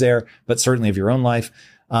to use is there, but certainly of your own life.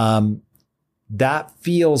 That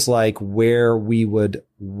feels like where we would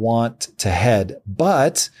want to head.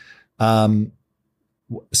 But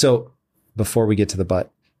so before we get to the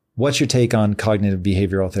but, what's your take on cognitive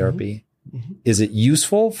behavioral therapy? Is it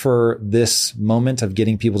useful for this moment of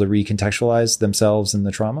getting people to recontextualize themselves in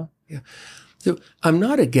the trauma? Yeah. So I'm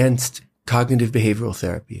not against cognitive behavioral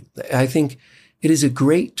therapy. I think it is a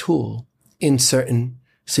great tool in certain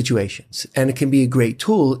situations, and it can be a great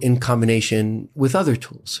tool in combination with other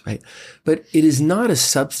tools, right? But it is not a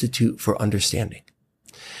substitute for understanding.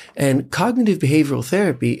 And cognitive behavioral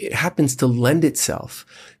therapy, it happens to lend itself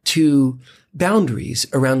to boundaries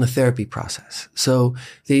around the therapy process. So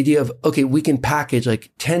the idea of, okay, we can package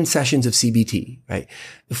like 10 sessions of CBT, right?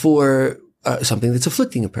 For something that's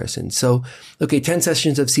afflicting a person. So, okay, 10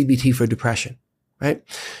 sessions of CBT for depression, right?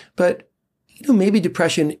 But maybe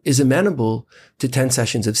depression is amenable to 10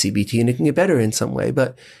 sessions of CBT and it can get better in some way,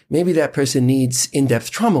 but maybe that person needs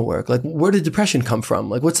in-depth trauma work. Like, where did depression come from?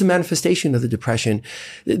 Like, what's the manifestation of the depression?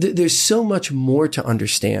 There's so much more to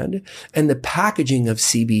understand. And the packaging of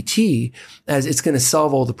CBT as it's going to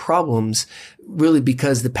solve all the problems, really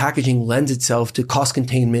because the packaging lends itself to cost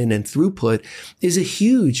containment and throughput, is a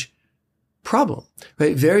huge problem,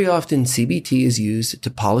 right? Very often CBT is used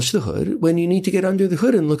to polish the hood when you need to get under the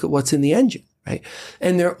hood and look at what's in the engine, right?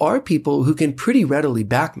 And there are people who can pretty readily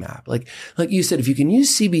backmap. Like you said, if you can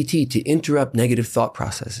use CBT to interrupt negative thought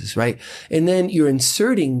processes, right? And then you're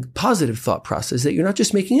inserting positive thought processes that you're not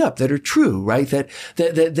just making up, that are true, right? That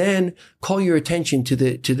then call your attention to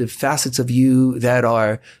the facets of you that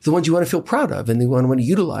are the ones you want to feel proud of and the one you want to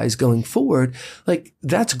utilize going forward. Like,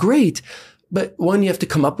 that's great. But one, you have to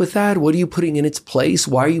come up with that. What are you putting in its place?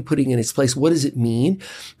 Why are you putting in its place? What does it mean?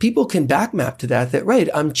 People can backmap to that, right,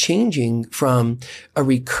 I'm changing from a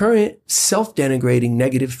recurrent self-denigrating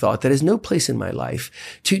negative thought that has no place in my life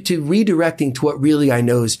to redirecting to what really I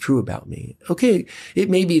know is true about me. Okay. It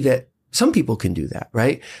may be that some people can do that,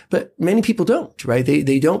 right? But many people don't, right?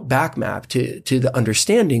 They don't backmap to the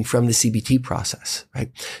understanding from the CBT process,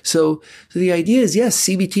 right? So the idea is, yes,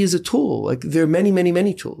 CBT is a tool. Like, there are many, many,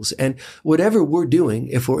 many tools. And whatever we're doing,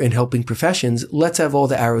 if we're in helping professions, let's have all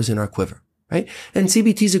the arrows in our quiver, right? And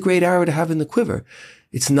CBT is a great arrow to have in the quiver.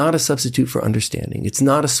 It's not a substitute for understanding. It's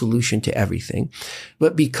not a solution to everything.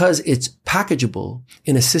 But because it's packageable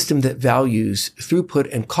in a system that values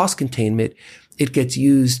throughput and cost containment, it gets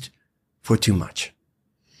used for too much.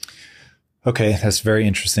 Okay, that's very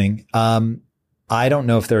interesting. I don't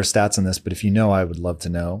know if there are stats on this, but if you know, I would love to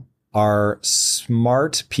know. Are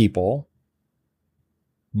smart people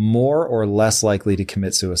more or less likely to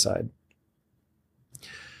commit suicide?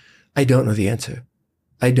 I don't know the answer.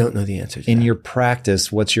 I don't know the answer to In that. your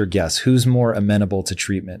practice, what's your guess? Who's more amenable to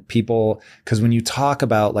treatment? People, because when you talk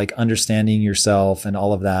about like understanding yourself and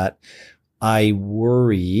all of that, I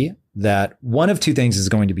worry that one of two things is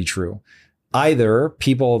going to be true. Either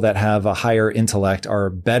people that have a higher intellect are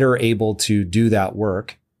better able to do that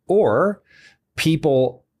work, or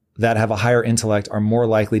people that have a higher intellect are more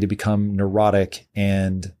likely to become neurotic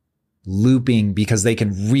and looping because they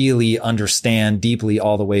can really understand deeply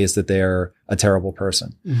all the ways that they're a terrible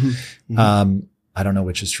person. Mm-hmm. Mm-hmm. I don't know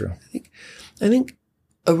which is true. I think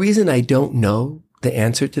a reason I don't know the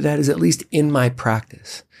answer to that is, at least in my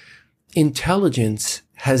practice, intelligence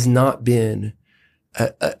has not been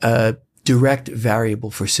a direct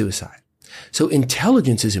variable for suicide. So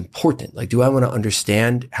intelligence is important. Like, do I want to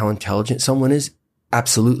understand how intelligent someone is?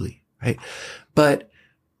 Absolutely. Right. But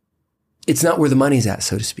it's not where the money's at,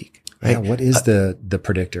 so to speak. Right. Yeah, what is the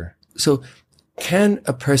predictor? So can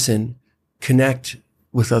a person connect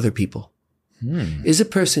with other people? Is a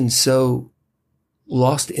person so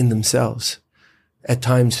lost in themselves at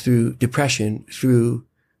times through depression, through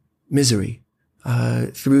misery,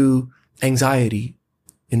 through anxiety,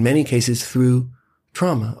 in many cases through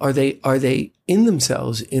trauma? Are they in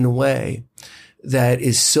themselves in a way that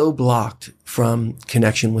is so blocked from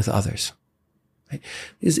connection with others? Right?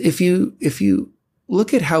 Is if you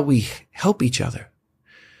look at how we help each other,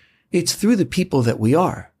 it's through the people that we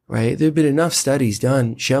are, right? There have been enough studies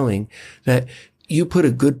done showing that you put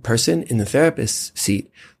a good person in the therapist's seat,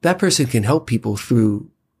 that person can help people through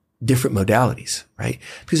different modalities, right?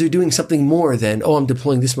 Because they're doing something more than, oh, I'm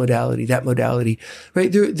deploying this modality, that modality, right?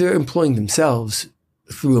 They're employing themselves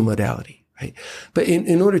through a modality, right? But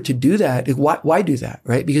in order to do that, why do that,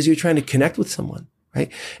 right? Because you're trying to connect with someone,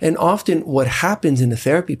 right? And often what happens in the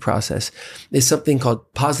therapy process is something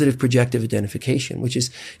called positive projective identification, which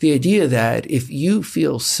is the idea that if you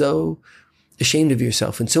feel so ashamed of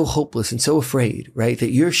yourself and so hopeless and so afraid, right,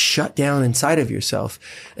 that you're shut down inside of yourself,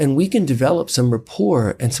 and we can develop some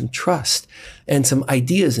rapport and some trust and some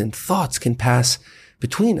ideas and thoughts can pass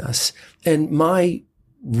between us. And my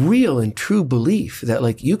real and true belief that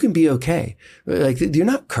like you can be okay, like you're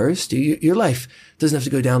not cursed, your life doesn't have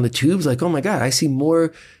to go down the tubes. Like, oh my God, I see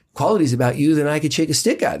more qualities about you than I could shake a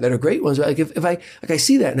stick at that are great ones. Like if I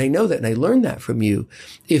see that and I know that and I learn that from you,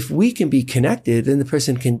 if we can be connected, then the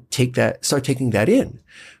person can start taking that in,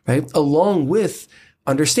 right? Along with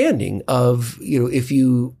understanding of, if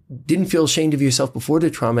you didn't feel ashamed of yourself before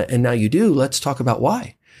the trauma and now you do, let's talk about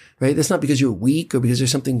why, right? That's not because you're weak or because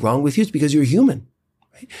there's something wrong with you. It's because you're human.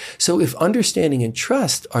 So if understanding and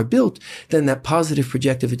trust are built, then that positive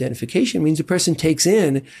projective identification means a person takes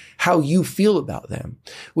in how you feel about them,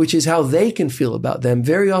 which is how they can feel about them,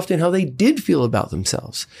 very often how they did feel about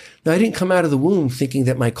themselves. Now, I didn't come out of the womb thinking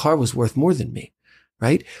that my car was worth more than me,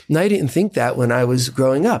 right? And I didn't think that when I was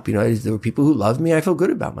growing up. There were people who loved me. I felt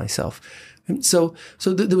good about myself. And so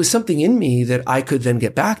there was something in me that I could then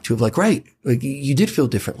get back to of like, right, like you did feel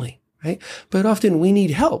differently. Right? But often we need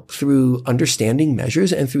help through understanding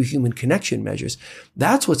measures and through human connection measures.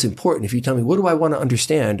 That's what's important. If you tell me, what do I want to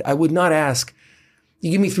understand? I would not ask, you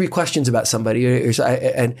give me 3 questions about somebody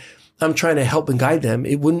and I'm trying to help and guide them.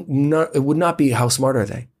 It would not be how smart are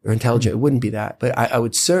they or intelligent. It wouldn't be that. But I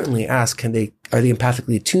would certainly ask, are they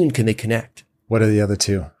empathically attuned? Can they connect? What are the other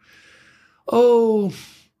 2? Oh,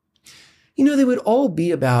 they would all be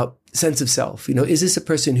about sense of self. Is this a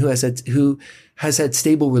person who has had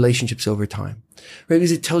stable relationships over time, right?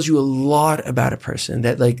 Because it tells you a lot about a person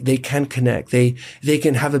that like they can connect. They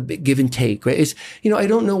can have a big give and take, right? It's, I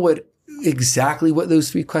don't know exactly what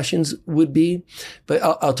those 3 questions would be, but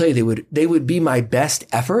I'll tell you, they would be my best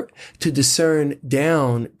effort to discern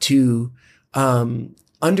down to,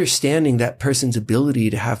 understanding that person's ability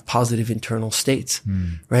to have positive internal states,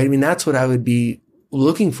 right? I mean, that's what I would be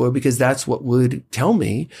looking for, because that's what would tell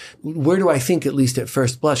me, where do I think, at least at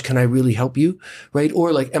first blush, can I really help you? Right?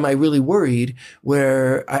 Or like, am I really worried,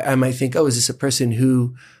 where I might think, oh, is this a person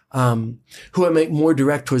who, who I might more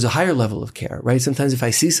direct towards a higher level of care, right? Sometimes if I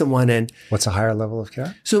see someone and what's a higher level of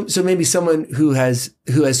care? So maybe someone who has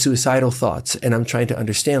suicidal thoughts, and I'm trying to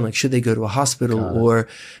understand, like, should they go to a hospital, or,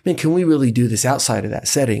 can we really do this outside of that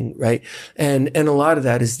setting, right? And a lot of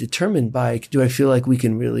that is determined by, do I feel like we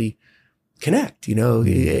can really connect,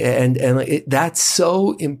 and that's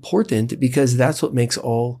so important, because that's what makes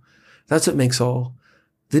all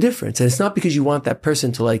the difference. And it's not because you want that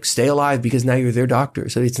person to like stay alive because now you're their doctor.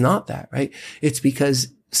 So it's not that, right? It's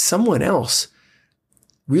because someone else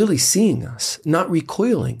really seeing us, not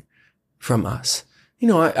recoiling from us.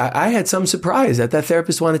 I had some surprise that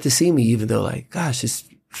therapist wanted to see me, even though, like, gosh, this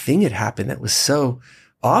thing had happened that was so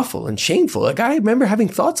awful and shameful. Like, I remember having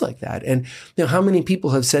thoughts like that. And how many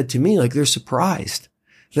people have said to me, like, they're surprised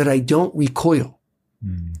that I don't recoil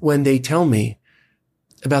when they tell me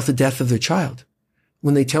about the death of their child,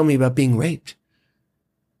 when they tell me about being raped,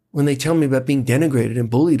 when they tell me about being denigrated and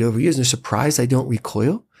bullied over years, and they're surprised I don't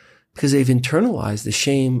recoil, because they've internalized the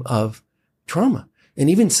shame of trauma. And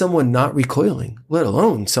even someone not recoiling, let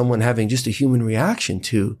alone someone having just a human reaction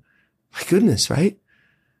to, my goodness, right?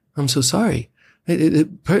 I'm so sorry. I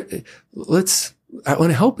want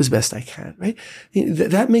to help as best I can, right?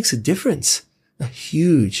 That makes a difference, a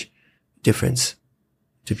huge difference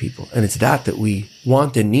to people. And it's that we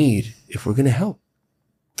want and need if we're going to help.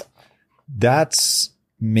 That's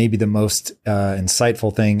maybe the most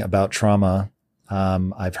insightful thing about trauma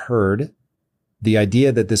I've heard. The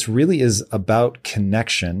idea that this really is about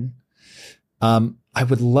connection. I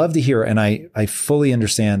would love to hear, and I fully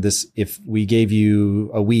understand this. If we gave you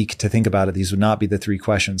a week to think about it, these would not be the 3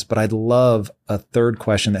 questions, but I'd love a third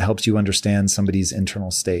question that helps you understand somebody's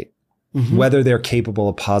internal state, whether they're capable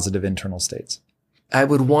of positive internal states. I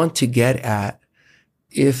would want to get at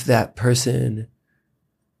if that person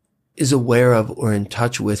is aware of or in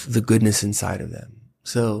touch with the goodness inside of them.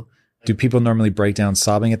 So, do people normally break down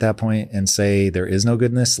sobbing at that point and say there is no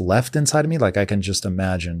goodness left inside of me? Like, I can just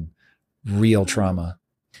imagine real trauma.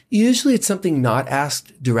 Usually it's something not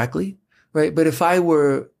asked directly, right? But if I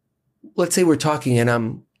were, let's say we're talking and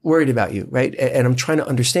I'm worried about you, right? And I'm trying to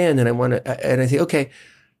understand, and I think, okay,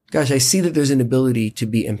 gosh, I see that there's an ability to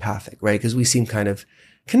be empathic, right? Because we seem kind of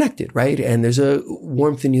connected, right? And there's a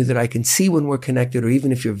warmth in you that I can see when we're connected, or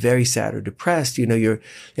even if you're very sad or depressed, I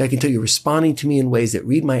can tell you're responding to me in ways that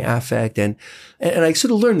read my affect. And I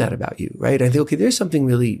sort of learn that about you, right? I think, okay, there's something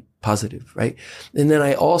really positive, right? And then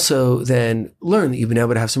I also then learn that you've been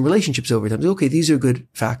able to have some relationships over time. Okay, these are good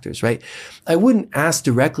factors, right? I wouldn't ask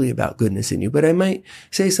directly about goodness in you, but I might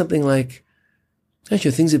say something like, gosh,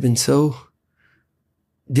 things have been so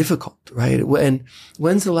difficult, right? And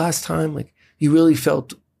when's the last time, like, you really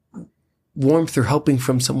felt warmth or helping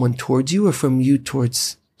from someone towards you, or from you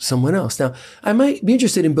towards someone else? Now, I might be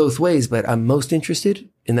interested in both ways, but I'm most interested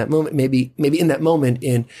in that moment, maybe in that moment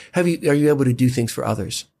in, are you able to do things for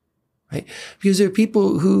others? Right? Because there are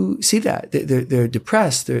people who see that they're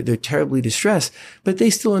depressed, they're terribly distressed, but they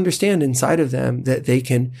still understand inside of them that they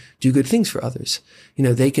can do good things for others.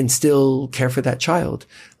 They can still care for that child.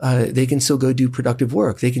 They can still go do productive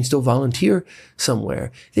work. They can still volunteer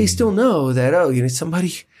somewhere. They still know that,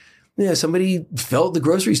 somebody fell at the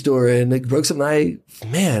grocery store and like broke something.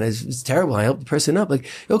 It's terrible. I helped the person up. Like,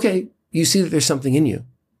 okay, you see that there's something in you,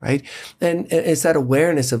 right? And it's that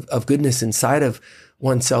awareness of goodness inside of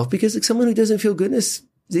oneself, because like someone who doesn't feel goodness,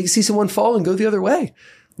 they see someone fall and go the other way.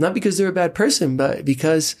 Not because they're a bad person, but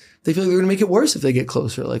because they feel like they're going to make it worse if they get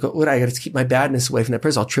closer. Like, what, I got to keep my badness away from that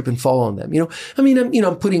person. I'll trip and fall on them.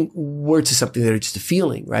 I'm putting words to something that are just a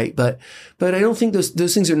feeling, right? But I don't think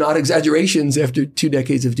those things are not exaggerations after 2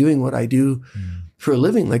 decades of doing what I do for a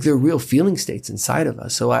living. Like, they're real feeling states inside of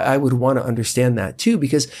us. So I would want to understand that too,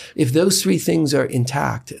 because if those 3 things are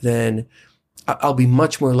intact, then I'll be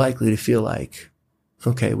much more likely to feel like,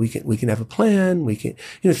 okay, we can have a plan. We can,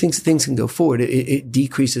 things can go forward. It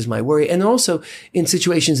decreases my worry. And also in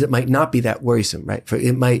situations that might not be that worrisome, right?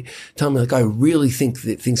 It might tell me, like, I really think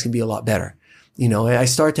that things can be a lot better. I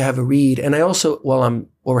start to have a read. And I also, while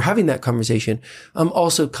we're having that conversation, I'm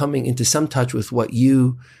also coming into some touch with what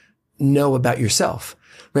you know about yourself,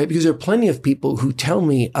 right? Because there are plenty of people who tell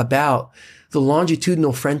me about the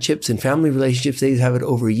longitudinal friendships and family relationships they've had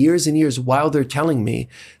over years and years, while they're telling me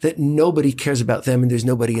that nobody cares about them and there's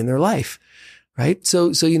nobody in their life, right?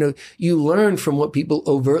 So you learn from what people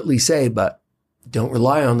overtly say, but don't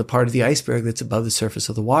rely on the part of the iceberg that's above the surface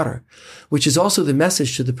of the water, which is also the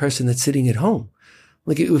message to the person that's sitting at home.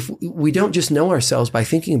 Like, if we don't just know ourselves by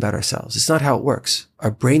thinking about ourselves, it's not how it works.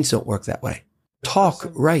 Our brains don't work that way.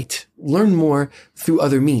 Talk right learn more through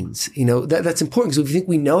other means. That's important, because if we think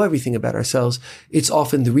we know everything about ourselves, it's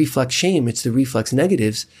often the reflex shame, it's the reflex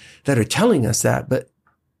negatives that are telling us that, but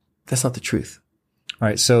that's not the truth. All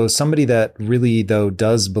right. So somebody that really, though,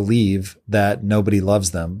 does believe that nobody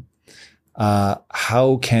loves them,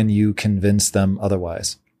 how can you convince them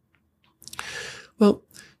otherwise? Well,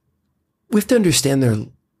 we have to understand their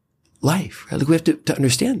life, right? Like, we have to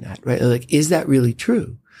understand that, right? Like, is that really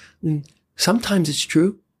true? I mean, sometimes it's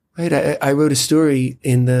true, right? I wrote a story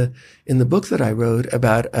in the book that I wrote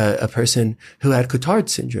about a person who had Cotard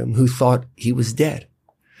syndrome, who thought he was dead.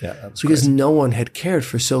 Yeah, that was because crazy. No one had cared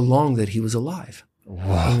for so long that he was alive.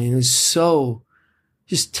 Wow. I mean, it was so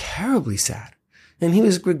just terribly sad. And he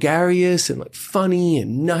was gregarious and like funny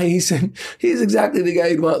and nice. And he's exactly the guy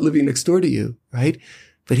you'd want living next door to you, right?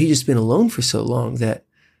 But he just been alone for so long that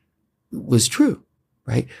was true,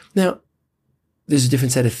 right? Now, there's a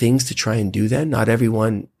different set of things to try and do then. Not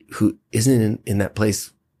everyone who isn't in that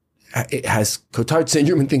place has Cotard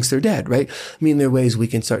syndrome and thinks they're dead, right? I mean, there are ways we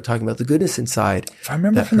can start talking about the goodness inside. If I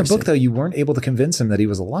remember from the book, though, you weren't able to convince him that he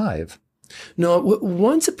was alive. No,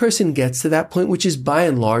 once a person gets to that point, which is by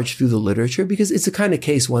and large through the literature, because it's the kind of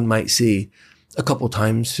case one might see a couple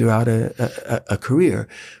times throughout a career,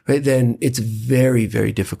 right? Then it's very,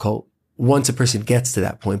 very difficult once a person gets to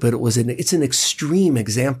that point. But it's an extreme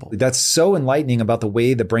example. That's so enlightening about the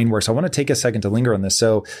way the brain works. I want to take a second to linger on this.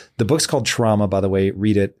 So the book's called Trauma, by the way.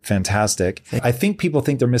 Read it. Fantastic. I think people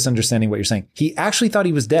think they're misunderstanding what you're saying. He actually thought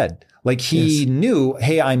he was dead. Like he knew,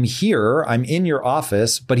 hey, I'm here, I'm in your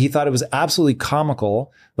office, but he thought it was absolutely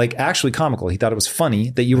comical, like actually comical. He thought it was funny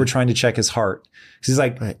that you were trying to check his heart. He's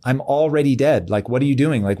like, I'm already dead. Like, what are you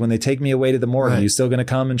doing? Like when they take me away to the morgue, are you still going to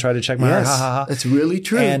come and try to check my heart? Ha, ha, ha. That's really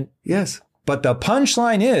true. And yes. But the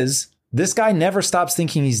punchline is this guy never stops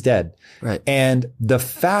thinking he's dead. Right. And the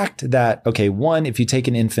fact that, okay, one, if you take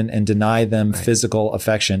an infant and deny them physical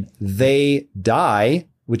affection, they die,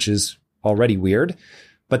 which is already weird.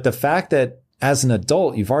 But the fact that as an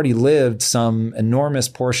adult, you've already lived some enormous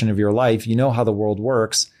portion of your life, you know how the world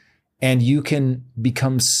works, and you can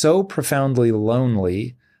become so profoundly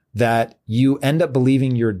lonely that you end up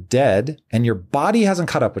believing you're dead and your body hasn't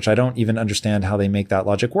caught up, which I don't even understand how they make that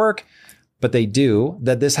logic work, but they do,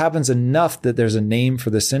 that this happens enough that there's a name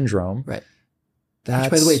for the syndrome. Right. That's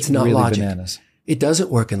which, by the way, it's not really logic. Bananas. It doesn't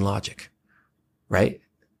work in logic, right?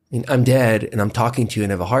 I mean, I'm dead and I'm talking to you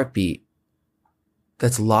and have a heartbeat.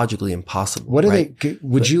 That's logically impossible. What do they,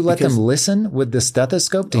 would you let them listen with the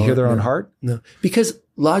stethoscope to hear their own heart? No, because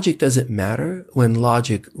logic doesn't matter when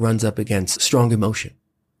logic runs up against strong emotion,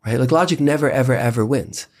 right? Like logic never, ever, ever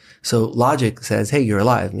wins. So logic says, hey, you're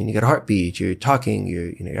alive. I mean, you got a heartbeat, you're talking,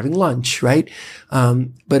 you're having lunch, right?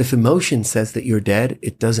 But if emotion says that you're dead,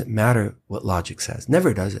 it doesn't matter what logic says.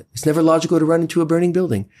 Never does it. It's never logical to run into a burning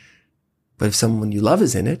building. But if someone you love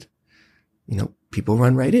is in it, people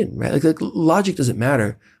run right in, right? Like logic doesn't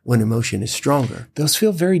matter when emotion is stronger. Those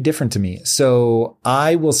feel very different to me. So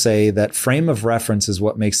I will say that frame of reference is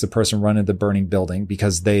what makes the person run into the burning building,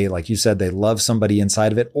 because they, like you said, they love somebody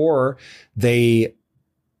inside of it, or they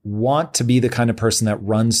want to be the kind of person that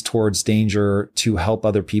runs towards danger to help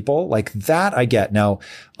other people. Like that I get. Now,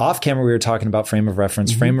 off camera, we were talking about frame of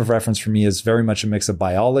reference. Mm-hmm. Frame of reference for me is very much a mix of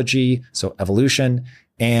biology, so evolution,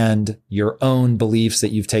 and your own beliefs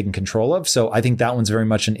that you've taken control of. So I think that one's very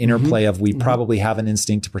much an interplay of we probably have an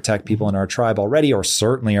instinct to protect people in our tribe already, or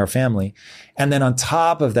certainly our family. And then on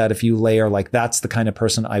top of that, if you layer like, that's the kind of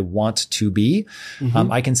person I want to be,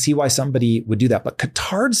 I can see why somebody would do that. But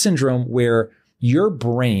Cotard syndrome, where your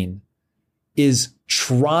brain is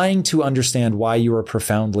trying to understand why you are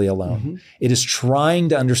profoundly alone. It is trying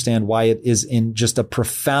to understand why it is in just a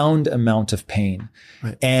profound amount of pain.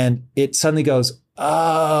 Right. And it suddenly goes,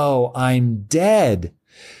 oh, I'm dead.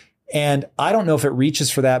 And I don't know if it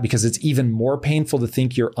reaches for that because it's even more painful to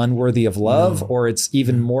think you're unworthy of love, or it's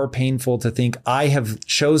even more painful to think I have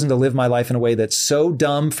chosen to live my life in a way that's so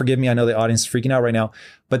dumb. Forgive me. I know the audience is freaking out right now,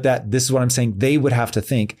 but that this is what I'm saying. They would have to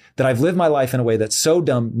think that I've lived my life in a way that's so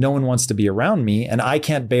dumb. No one wants to be around me, and I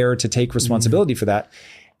can't bear to take responsibility for that.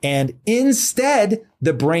 And instead,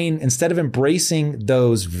 the brain, instead of embracing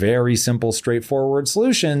those very simple, straightforward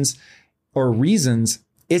solutions or reasons,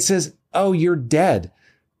 it says, oh, you're dead.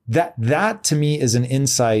 That to me is an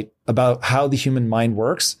insight about how the human mind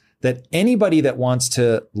works, that anybody that wants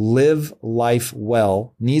to live life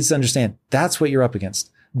well needs to understand that's what you're up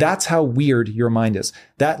against. That's how weird your mind is.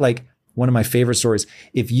 That, like, one of my favorite stories,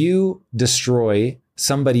 if you destroy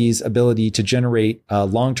somebody's ability to generate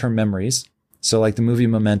long-term memories, so like the movie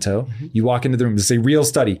Memento, you walk into the room, this is a real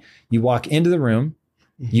study. You walk into the room,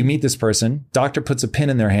 you meet this person, doctor puts a pin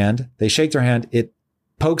in their hand, they shake their hand, it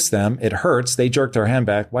pokes them. It hurts. They jerk their hand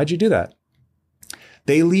back. Why'd you do that?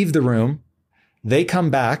 They leave the room. They come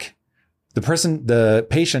back. The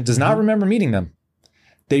patient does not remember meeting them.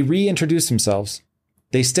 They reintroduce themselves.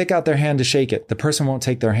 They stick out their hand to shake it. The person won't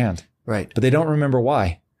take their hand. Right. But they don't remember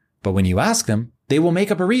why. But when you ask them, they will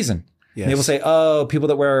make up a reason. Yes. They will say, oh, people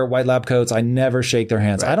that wear white lab coats, I never shake their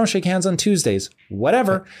hands. Right. I don't shake hands on Tuesdays.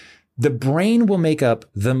 Whatever. Right. The brain will make up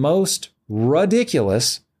the most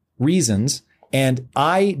ridiculous reasons. And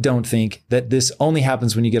I don't think that this only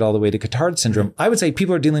happens when you get all the way to Cotard syndrome. I would say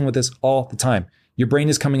people are dealing with this all the time. Your brain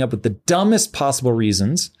is coming up with the dumbest possible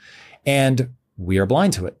reasons, and we are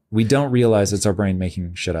blind to it. We don't realize it's our brain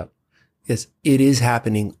making shit up. Yes, it is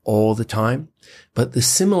happening all the time. But the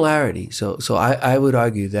similarity, so I would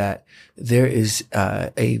argue that there is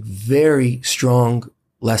a very strong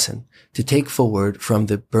lesson to take forward from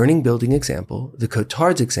the burning building example, the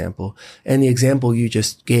Cotard's example, and the example you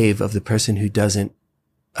just gave of the person who doesn't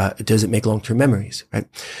make long-term memories, right?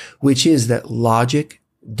 Which is that logic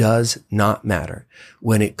does not matter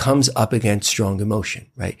when it comes up against strong emotion,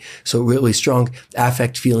 right? So really strong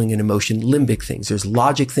affect, feeling, and emotion, limbic things. There's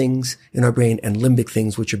logic things in our brain and limbic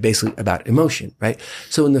things, which are basically about emotion, right?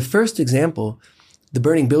 So in the first example, the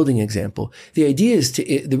burning building example, the idea is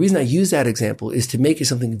the reason I use that example is to make it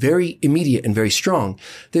something very immediate and very strong.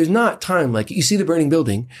 There's not time, like you see the burning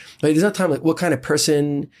building, right? There's not time like, what kind of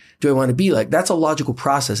person do I want to be like? That's a logical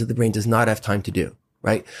process that the brain does not have time to do.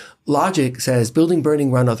 Right? Logic says building,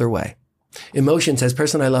 burning, run other way. Emotion says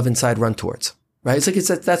person I love inside, run towards. Right? It's like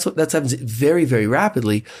that happens very, very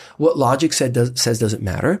rapidly. What logic says doesn't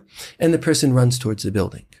matter. And the person runs towards the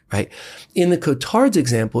building. Right? In the Cotard's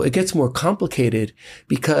example, it gets more complicated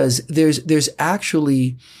because there's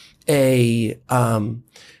actually there's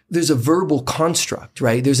a verbal construct,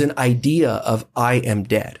 right? There's an idea of I am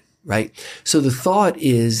dead. Right? So the thought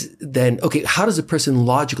is then, okay, how does a person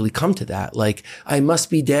logically come to that? Like, I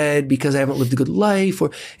must be dead because I haven't lived a good life,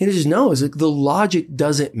 and it's just, no, it's like the logic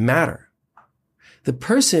doesn't matter. The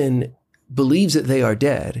person believes that they are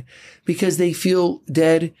dead because they feel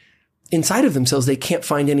dead inside of themselves. They can't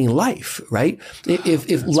find any life, right?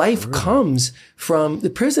 If life comes from,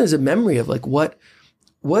 the person has a memory of like, what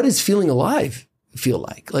is feeling alive feel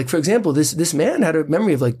like? Like, for example, this man had a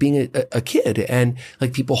memory of like being a kid and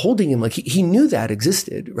like people holding him. Like he knew that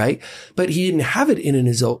existed, right? But he didn't have it in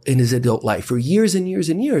his adult life for years and years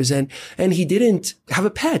and years. And he didn't have a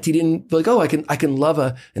pet. He didn't be like, oh, I can love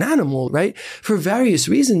an animal, right? For various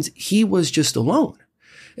reasons, he was just alone.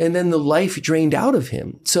 And then the life drained out of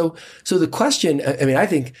him. So the question, I mean, I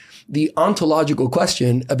think the ontological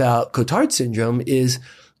question about Cotard syndrome is,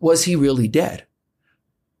 was he really dead?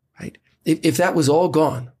 If that was all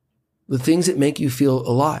gone, the things that make you feel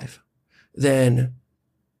alive, then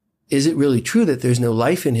is it really true that there's no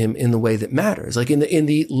life in him in the way that matters? Like in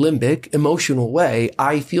the limbic emotional way,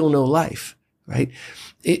 I feel no life, right?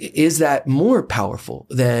 Is that more powerful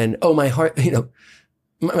than, oh, my heart,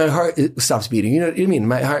 my heart stops beating. You know what I mean?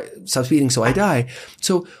 My heart stops beating, so I die.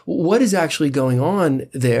 So what is actually going on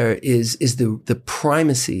there is the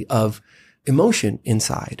primacy of emotion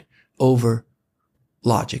inside over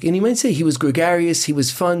logic. And you might say he was gregarious, he was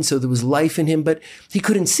fun, so there was life in him, but he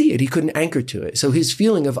couldn't see it. He couldn't anchor to it. So his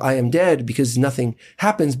feeling of I am dead because nothing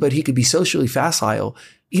happens, but he could be socially facile,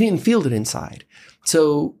 he didn't feel it inside.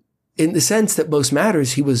 So in the sense that most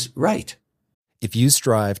matters, he was right. If you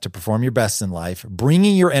strive to perform your best in life,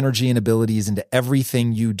 bringing your energy and abilities into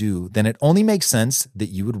everything you do, then it only makes sense that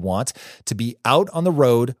you would want to be out on the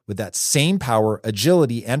road with that same power,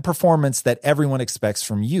 agility, and performance that everyone expects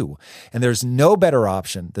from you. And there's no better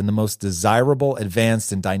option than the most desirable,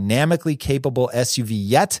 advanced, and dynamically capable SUV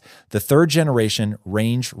yet, the third generation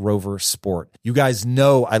Range Rover Sport. You guys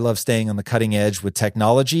know I love staying on the cutting edge with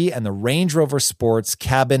technology, and the Range Rover Sport's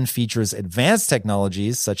cabin features advanced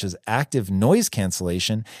technologies such as active noise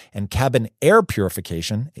cancellation and cabin air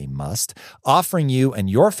purification, a must, offering you and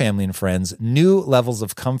your family and friends new levels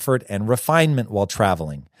of comfort and refinement while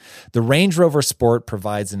traveling. The Range Rover Sport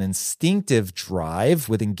provides an instinctive drive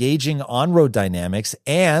with engaging on-road dynamics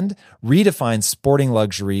and redefines sporting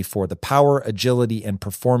luxury for the power, agility, and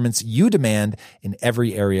performance you demand in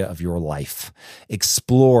every area of your life.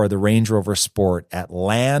 Explore the Range Rover Sport at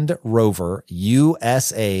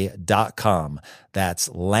LandRoverUSA.com. That's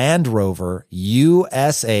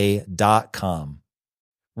LandRoverUSA.com.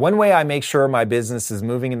 One way I make sure my business is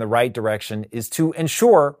moving in the right direction is to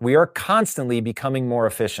ensure we are constantly becoming more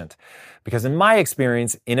efficient. Because in my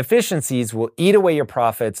experience, inefficiencies will eat away your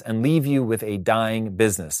profits and leave you with a dying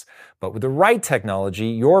business. But with the right technology,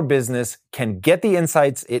 your business can get the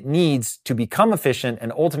insights it needs to become efficient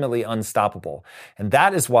and ultimately unstoppable. And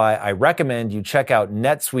that is why I recommend you check out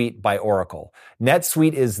NetSuite by Oracle.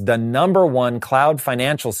 NetSuite is the #1 cloud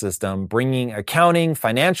financial system, bringing accounting,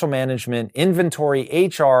 financial management, inventory,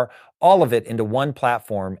 HR, all of it into one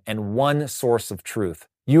platform and one source of truth.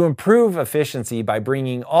 You improve efficiency by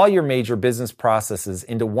bringing all your major business processes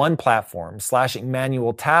into one platform, slashing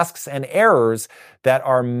manual tasks and errors that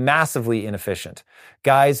are massively inefficient.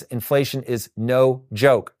 Guys, inflation is no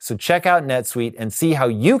joke. So check out NetSuite and see how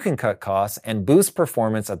you can cut costs and boost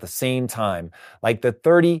performance at the same time, like the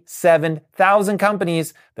 37,000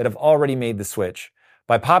 companies that have already made the switch.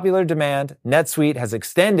 By popular demand, NetSuite has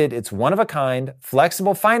extended its one-of-a-kind,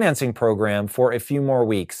 flexible financing program for a few more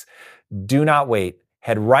weeks. Do not wait.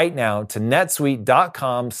 Head right now to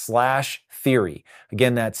netsuite.com/theory.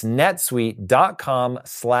 Again, that's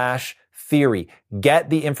netsuite.com/theory. Get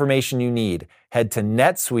the information you need. Head to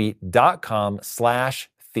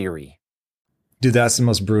netsuite.com/theory. Dude, that's the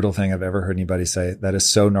most brutal thing I've ever heard anybody say. That is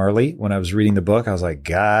so gnarly. When I was reading the book, I was like,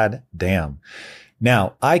 God damn.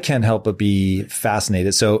 Now, I can't help but be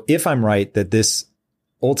fascinated. So if I'm right that this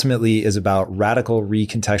ultimately is about radical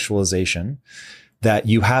recontextualization, that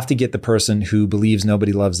you have to get the person who believes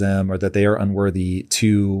nobody loves them or that they are unworthy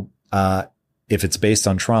to, if it's based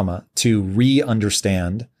on trauma, to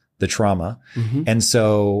re-understand the trauma. Mm-hmm. And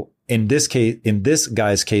so in this case, in this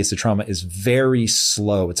guy's case, the trauma is very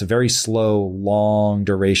slow. It's a very slow, long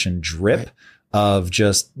duration drip of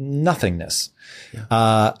just nothingness.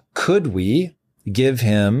 Yeah. Could we give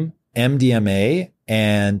him MDMA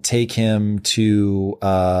and take him to,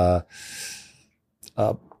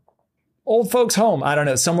 old folks home? I don't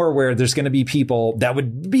know, somewhere where there's going to be people that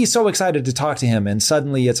would be so excited to talk to him. And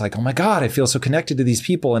suddenly it's like, oh my God, I feel so connected to these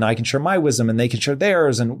people and I can share my wisdom and they can share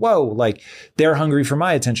theirs. And whoa, like they're hungry for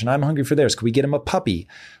my attention. I'm hungry for theirs. Could we get him a puppy?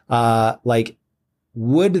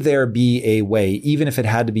 Would there be a way, even if it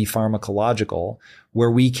had to be pharmacological,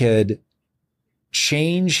 where we could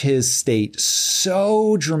change his state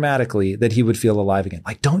so dramatically that he would feel alive again?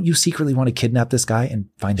 Like, don't you secretly want to kidnap this guy and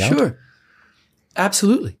find out? Sure.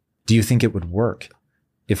 Absolutely. Do you think it would work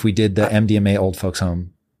if we did the MDMA old folks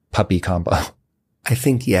home puppy combo? I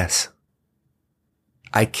think yes.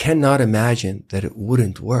 I cannot imagine that it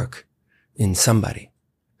wouldn't work in somebody.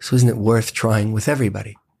 So isn't it worth trying with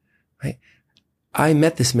everybody? Right? I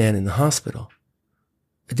met this man in the hospital.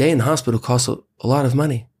 A day in the hospital costs a lot of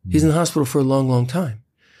money. He's in the hospital for a long, long time.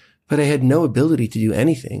 But I had no ability to do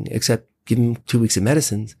anything except give him 2 weeks of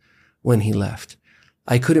medicines when he left.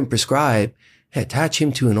 I couldn't prescribe, hey, attach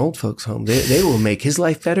him to an old folks home. They will make his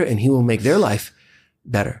life better and he will make their life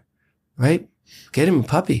better, right? Get him a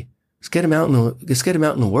puppy. Let's get him out in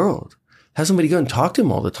the world. Have somebody go and talk to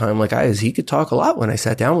him all the time. Like he could talk a lot when I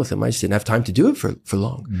sat down with him. I just didn't have time to do it for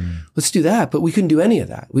long. Let's do that. But we couldn't do any of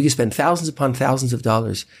that. We could spend thousands upon thousands of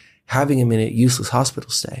dollars having him in a useless hospital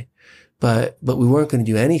stay. But we weren't going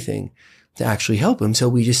to do anything to actually help him. So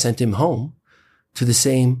we just sent him home to the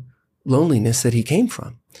same loneliness that he came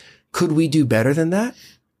from. Could we do better than that?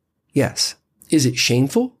 Yes. Is it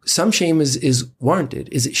shameful? Some shame is warranted.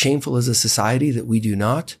 Is it shameful as a society that we do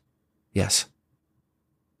not? Yes.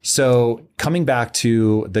 So coming back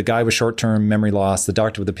to the guy with short-term memory loss, the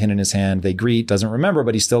doctor with a pin in his hand, they greet, doesn't remember,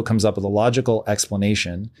 but he still comes up with a logical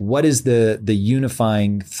explanation. What is the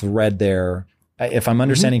unifying thread there? If I'm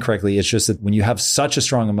understanding correctly, it's just that when you have such a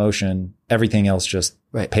strong emotion, everything else just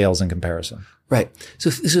pales in comparison. Right. So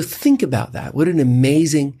think about that. What an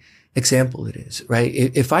amazing example it is, right?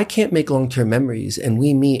 If I can't make long-term memories and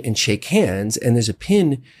we meet and shake hands and there's a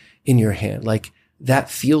pin in your hand, like that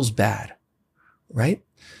feels bad, right?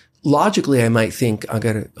 Logically, I might think,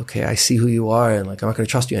 I see who you are and like, I'm not going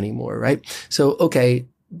to trust you anymore, right? So, okay.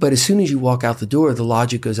 But as soon as you walk out the door, the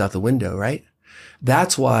logic goes out the window, right?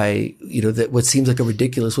 That's why, that what seems like a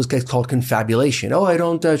ridiculous, what's called confabulation. Oh, I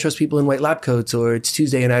don't trust people in white lab coats, or it's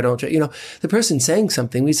Tuesday and I don't trust, the person saying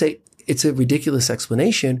something, we say it's a ridiculous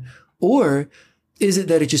explanation, or is it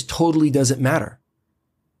that it just totally doesn't matter?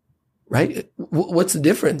 Right? What's the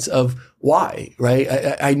difference of why, right?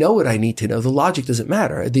 I know what I need to know. The logic doesn't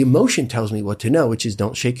matter. The emotion tells me what to know, which is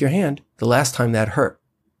don't shake your hand the last time that hurt.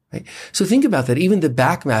 Right? So think about that. Even the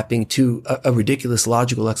back mapping to a ridiculous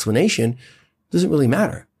logical explanation doesn't really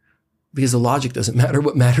matter because the logic doesn't matter.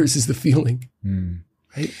 What matters is the feeling.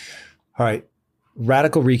 Right? All right.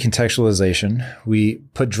 Radical recontextualization. We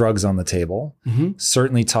put drugs on the table,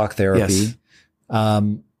 certainly talk therapy. Yes.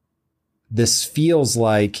 this feels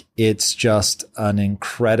like it's just an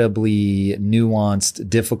incredibly nuanced,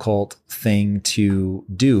 difficult thing to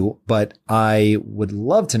do. But I would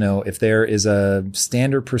love to know if there is a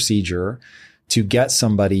standard procedure to get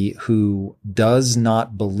somebody who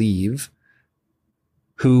doesn't believe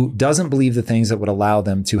the things that would allow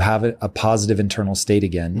them to have a positive internal state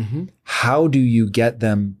again. Mm-hmm. How do you get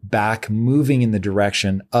them back moving in the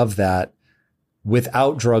direction of that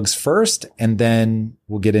without drugs first? And then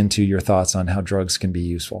we'll get into your thoughts on how drugs can be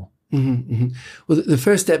useful. Mm-hmm, mm-hmm. Well, the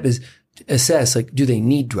first step is to assess, like, do they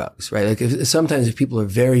need drugs, right? Like sometimes if people are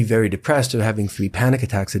very, very depressed or having 3 panic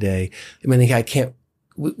attacks a day, I mean,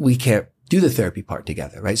 we can't do the therapy part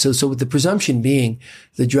together, right? So with the presumption being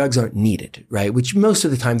the drugs aren't needed, right? Which most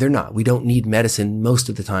of the time they're not. We don't need medicine most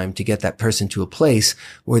of the time to get that person to a place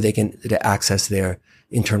where they can to access their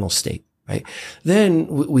internal state, right? Then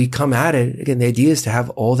we come at it. Again, the idea is to have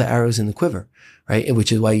all the arrows in the quiver, right?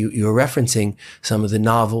 Which is why you're referencing some of the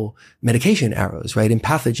novel medication arrows, right? And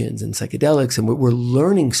pathogens and psychedelics. And we're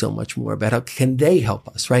learning so much more about how can they help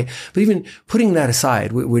us, right? But even putting that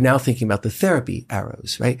aside, we're now thinking about the therapy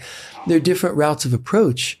arrows, right? There are different routes of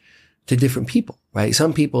approach to different people, right?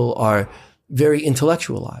 Some people are very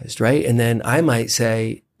intellectualized, right? And then I might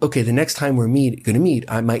say, okay, the next time we're going to meet,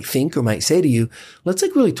 I might think or might say to you, let's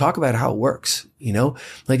like really talk about how it works, you know,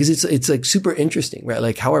 like, it's like super interesting, right?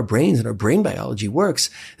 Like how our brains and our brain biology works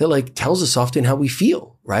that like tells us often how we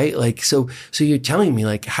feel, right? Like, so you're telling me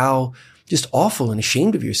like how just awful and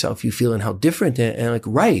ashamed of yourself you feel and how different and like,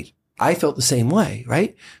 right. I felt the same way,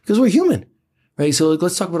 right? Because we're human. Right. So like,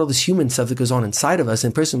 let's talk about all this human stuff that goes on inside of us.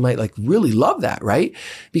 And a person might like really love that, right?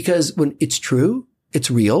 Because when it's true, it's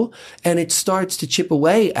real, and it starts to chip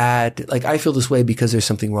away at, like, I feel this way because there's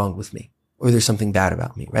something wrong with me or there's something bad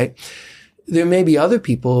about me, right? There may be other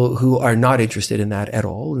people who are not interested in that at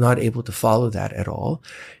all, not able to follow that at all.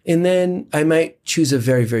 And then I might choose a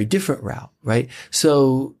very, very different route, right?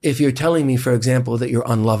 So if you're telling me, for example, that you're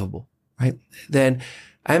unlovable, right? Then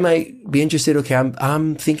I might be interested. Okay.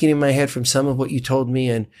 I'm thinking in my head from some of what you told me.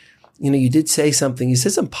 And, you know, you did say something, you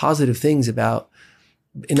said some positive things about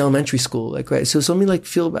in elementary school, like, right. So let me like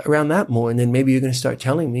feel around that more. And then maybe you're going to start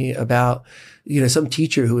telling me about, you know, some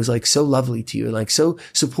teacher who was like so lovely to you and like so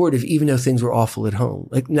supportive, even though things were awful at home.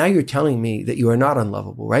 Like now you're telling me that you are not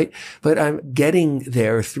unlovable, right? But I'm getting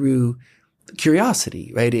there through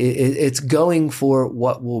curiosity, right? It's going for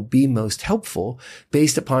what will be most helpful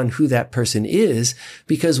based upon who that person is.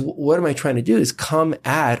 Because what am I trying to do is come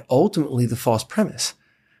at ultimately the false premise,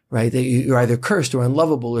 right? That you're either cursed or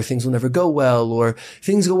unlovable, or things will never go well, or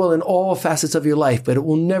things go well in all facets of your life, but it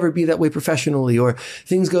will never be that way professionally, or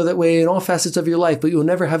things go that way in all facets of your life, but you'll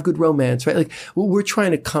never have good romance, right? Like we're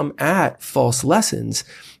trying to come at false lessons,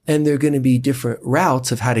 and there are going to be different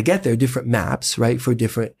routes of how to get there, different maps, right? For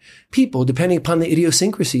different people, depending upon the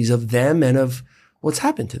idiosyncrasies of them and of what's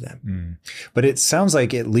happened to them. But it sounds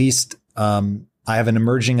like at least, I have an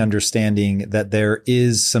emerging understanding that there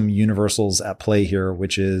is some universals at play here,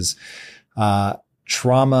 which is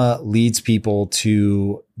trauma leads people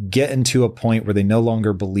to get into a point where they no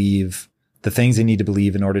longer believe the things they need to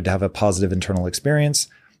believe in order to have a positive internal experience.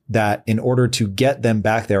 That in order to get them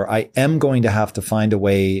back there, I am going to have to find a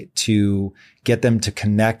way to get them to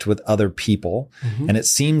connect with other people. Mm-hmm. And it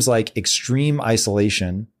seems like extreme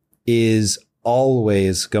isolation is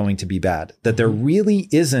always going to be bad, that there really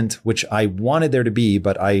isn't, which I wanted there to be,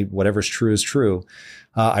 but whatever's true is true.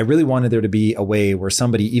 I really wanted there to be a way where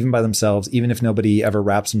somebody, even by themselves, even if nobody ever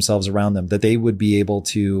wraps themselves around them, that they would be able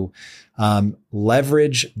to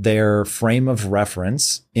leverage their frame of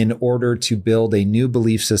reference in order to build a new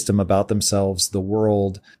belief system about themselves, the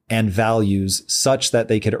world, and values such that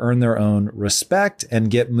they could earn their own respect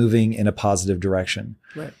and get moving in a positive direction.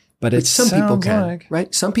 Right. But it some people can, like,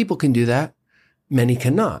 right? Some people can do that. Many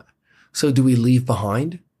cannot. So do we leave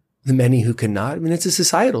behind the many who cannot? I mean, it's a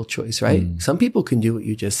societal choice, right? Some people can do what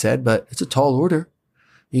you just said, but it's a tall order.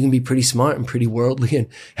 You can be pretty smart and pretty worldly and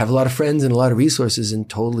have a lot of friends and a lot of resources and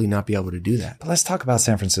totally not be able to do that. But let's talk about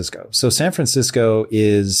San Francisco. So San Francisco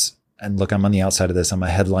is, and look, I'm on the outside of this. I'm a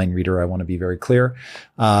headline reader. I want to be very clear.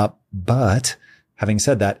 But having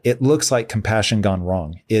said that, it looks like compassion gone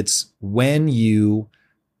wrong. It's when you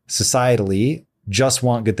societally just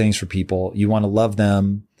want good things for people. You want to love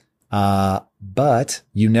them, but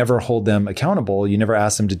you never hold them accountable. You never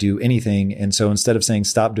ask them to do anything. And so instead of saying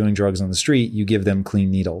stop doing drugs on the street, you give them clean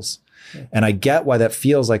needles. Okay. And I get why that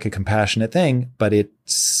feels like a compassionate thing, but it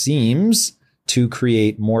seems to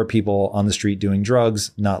create more people on the street doing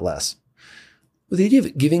drugs, not less. Well, the idea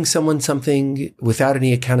of giving someone something without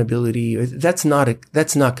any accountability, that's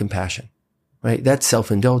not compassion, right? That's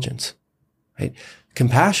self-indulgence, right?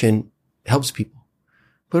 Compassion helps people,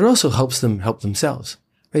 but it also helps them help themselves,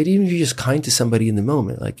 right? Even if you're just kind to somebody in the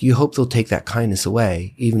moment, like you hope they'll take that kindness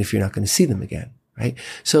away, even if you're not going to see them again, right?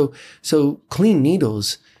 So clean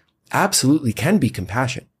needles absolutely can be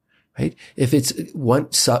compassion, right? If it's one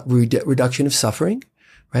reduction of suffering,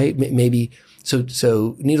 right? Maybe,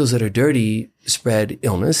 so needles that are dirty spread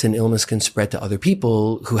illness, and illness can spread to other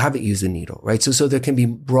people who haven't used the needle, right? So there can be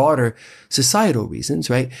broader societal reasons,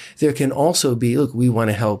 right? There can also be, look, we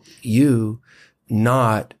want to help you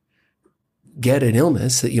not get an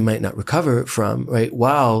illness that you might not recover from, right?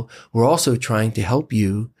 While we're also trying to help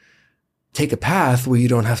you take a path where you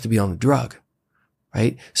don't have to be on a drug.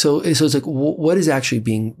 Right. So it's like, what is actually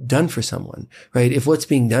being done for someone, right? If what's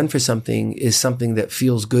being done for something is something that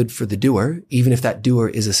feels good for the doer, even if that doer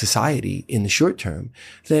is a society in the short term,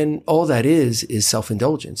 then all that is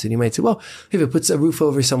self-indulgence. And you might say, well, if it puts a roof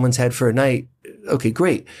over someone's head for a night, okay,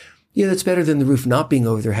 great. Yeah, that's better than the roof not being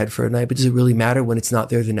over their head for a night, but does it really matter when it's not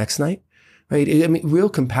there the next night? Right. I mean, real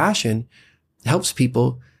compassion helps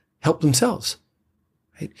people help themselves,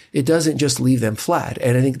 right? It doesn't just leave them flat.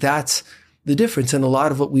 And I think that's the difference in a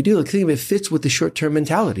lot of what we do. Like, think of it fits with the short-term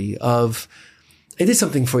mentality of, it did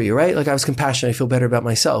something for you, right? Like, I was compassionate. I feel better about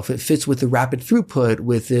myself. It fits with the rapid throughput,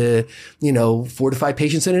 with the, 4 to 5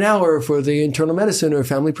 patients in an hour for the internal medicine or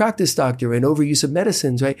family practice doctor, and overuse of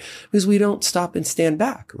medicines, right? Because we don't stop and stand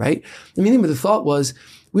back, right? I mean, the thought was,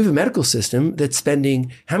 we have a medical system that's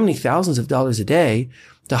spending how many thousands of dollars a day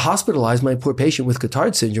to hospitalize my poor patient with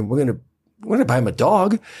Cotard syndrome. We're going to buy him a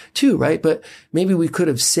dog too, right? But maybe we could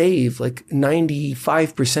have saved like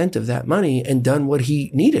 95% of that money and done what he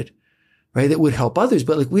needed, right? That would help others.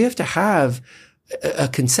 But like, we have to have a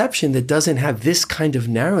conception that doesn't have this kind of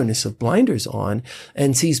narrowness of blinders on,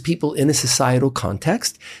 and sees people in a societal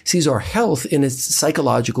context, sees our health in a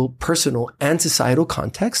psychological, personal, and societal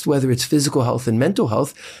context, whether it's physical health and mental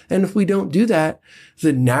health. And if we don't do that,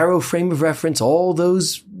 the narrow frame of reference, all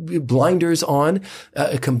those blinders on,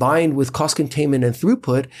 combined with cost containment and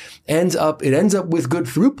throughput, ends up with good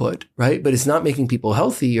throughput, right? But it's not making people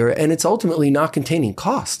healthier, and it's ultimately not containing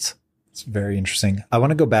costs. It's very interesting. I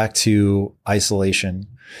want to go back to isolation.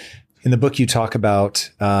 In the book, you talk about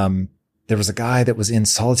there was a guy that was in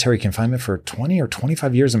solitary confinement for 20 or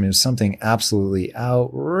 25 years. I mean, it was something absolutely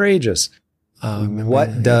outrageous.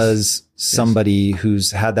 What does somebody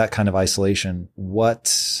who's had that kind of isolation,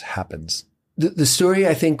 what happens? The story,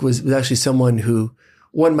 I think, was actually someone who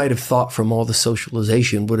one might have thought from all the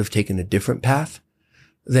socialization would have taken a different path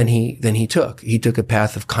than he took. He took a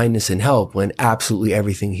path of kindness and help when absolutely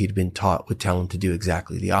everything he'd been taught would tell him to do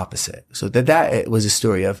exactly the opposite. So that was a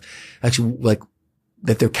story of actually, like,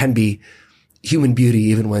 that there can be human beauty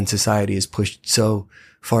even when society is pushed so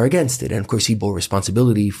far against it. And of course, he bore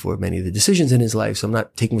responsibility for many of the decisions in his life. So I'm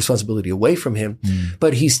not taking responsibility away from him,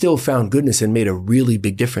 but he still found goodness and made a really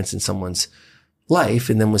big difference in someone's life,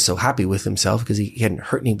 and then was so happy with himself because he hadn't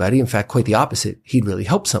hurt anybody. In fact, quite the opposite. He'd really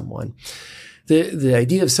helped someone. The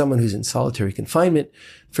idea of someone who's in solitary confinement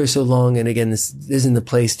for so long, and again, this isn't the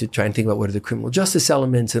place to try and think about what are the criminal justice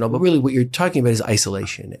elements and all, but really what you're talking about is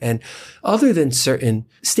isolation. And other than certain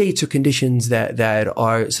states or conditions that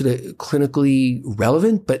are sort of clinically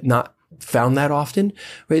relevant, but not found that often,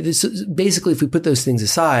 right? Basically, if we put those things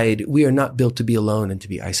aside, we are not built to be alone and to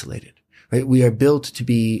be isolated, right? We are built to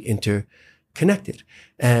be interconnected.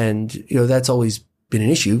 And, that's always been an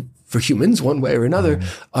issue for humans, one way or another.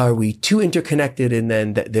 Are we too interconnected, and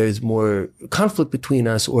then there's more conflict between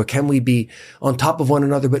us? Or can we be on top of one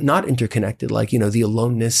another, but not interconnected? Like, the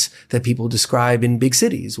aloneness that people describe in big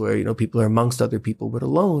cities where, people are amongst other people, but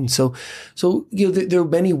alone. So, there are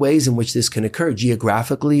many ways in which this can occur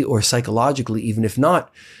geographically or psychologically, even if not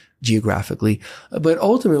geographically. But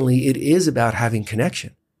ultimately, it is about having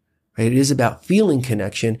connection. Right? It is about feeling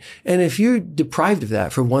connection. And if you're deprived of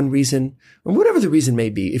that for one reason, or whatever the reason may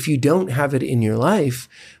be, if you don't have it in your life,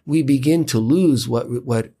 we begin to lose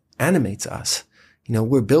what animates us.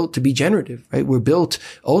 We're built to be generative, right? We're built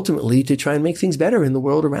ultimately to try and make things better in the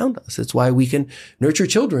world around us. That's why we can nurture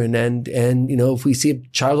children. And, if we see a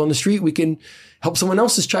child on the street, we can help someone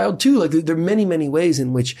else's child too. Like, there are many, many ways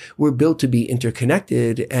in which we're built to be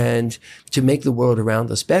interconnected and to make the world around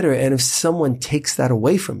us better. And if someone takes that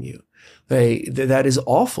away from you, right, that is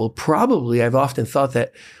awful. Probably, I've often thought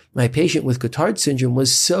that my patient with Cotard syndrome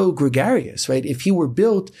was so gregarious, right? If he were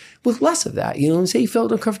built with less of that, and say he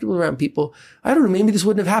felt uncomfortable around people, I don't know, maybe this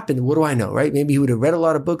wouldn't have happened. What do I know, right? Maybe he would have read a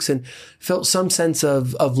lot of books and felt some sense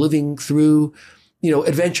of living through,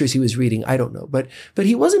 adventures he was reading. I don't know. But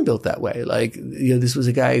he wasn't built that way. Like, this was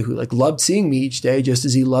a guy who loved seeing me each day, just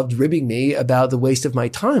as he loved ribbing me about the waste of my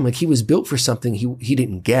time. Like, he was built for something he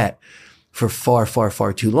didn't get for far, far,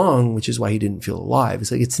 far too long, which is why he didn't feel alive.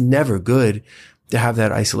 It's like, it's never good to have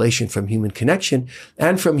that isolation from human connection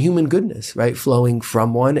and from human goodness, right? Flowing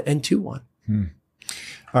from one and to one.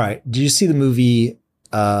 All right. Did you see the movie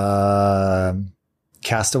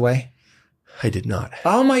Castaway? I did not.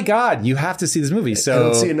 Oh my God. You have to see this movie. So I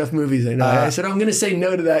don't see enough movies. I know. I said, I'm going to say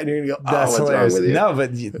no to that. And you're going to go, oh, that's what's hilarious. wrong with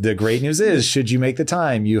you? No, but the great news is, should you make the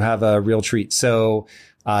time, you have a real treat. So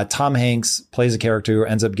Tom Hanks plays a character who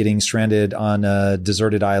ends up getting stranded on a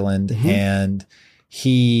deserted island, and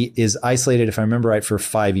he is isolated, if I remember right, for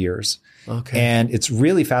 5 years. Okay. And it's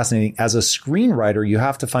really fascinating. As a screenwriter, you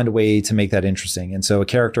have to find a way to make that interesting. And so a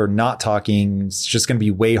character not talking, it's just going to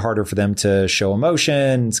be way harder for them to show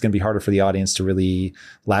emotion. It's going to be harder for the audience to really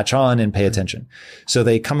latch on and pay attention. So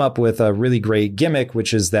they come up with a really great gimmick,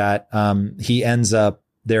 which is that he ends up,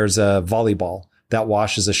 there's a volleyball that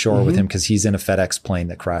washes ashore with him because he's in a FedEx plane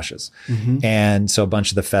that crashes. And so a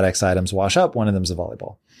bunch of the FedEx items wash up. One of them is a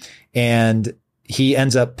volleyball. And he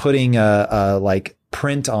ends up putting a like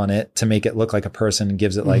print on it to make it look like a person and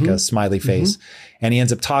gives it like a smiley face. And he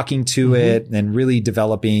ends up talking to it and really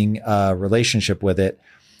developing a relationship with it.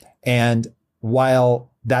 And while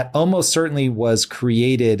that almost certainly was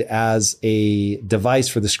created as a device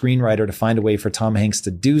for the screenwriter to find a way for Tom Hanks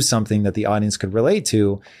to do something that the audience could relate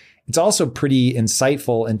to, it's also pretty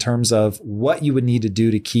insightful in terms of what you would need to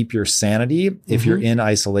do to keep your sanity if you're in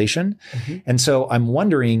isolation. And so I'm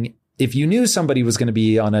wondering, if you knew somebody was going to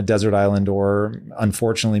be on a desert island, or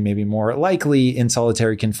unfortunately, maybe more likely in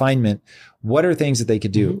solitary confinement, what are things that they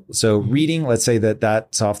could do? So reading, let's say that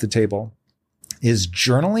that's off the table. Is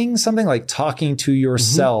journaling something, like talking to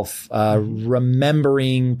yourself,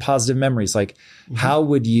 remembering positive memories? Like how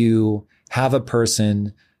would you have a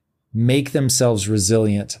person make themselves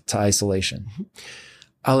resilient to isolation?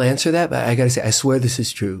 I'll answer that, but I got to say, I swear this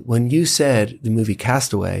is true. When you said the movie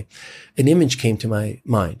Castaway, an image came to my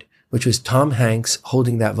mind, which was Tom Hanks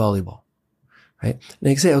holding that volleyball, right? And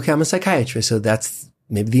I can say, okay, I'm a psychiatrist, so that's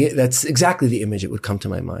that's exactly the image that would come to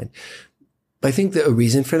my mind. But I think that a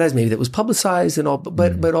reason for that is maybe that was publicized and all,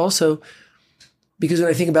 but also because when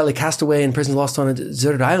I think about like Castaway and Persons Lost on a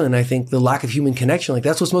Deserted Island, I think the lack of human connection, like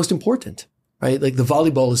that's what's most important, right? Like the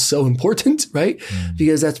volleyball is so important, right?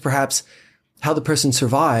 Because that's perhaps how the person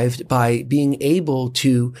survived, by being able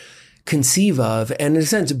to conceive of and in a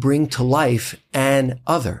sense bring to life an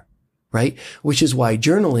other. Right? Which is why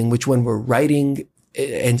journaling, which when we're writing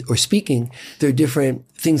or speaking, there are different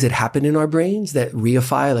things that happen in our brains that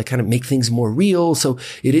reify, like kind of make things more real. So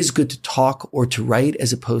it is good to talk or to write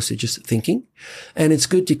as opposed to just thinking. And it's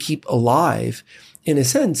good to keep alive, in a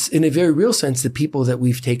sense, in a very real sense, the people that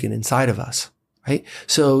we've taken inside of us. Right?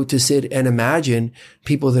 So to sit and imagine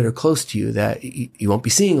people that are close to you that you won't be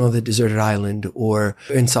seeing on the deserted island or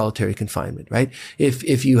in solitary confinement, right?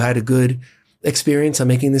 If you had a good experience, I'm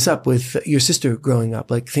making this up, with your sister growing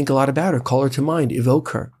up, like think a lot about her, call her to mind, evoke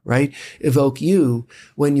her, right? Evoke you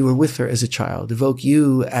when you were with her as a child, evoke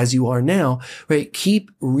you as you are now, right?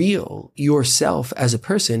 Keep real yourself as a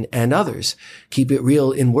person and others. Keep it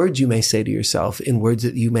real in words you may say to yourself, in words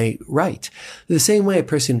that you may write. The same way a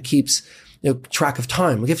person keeps track of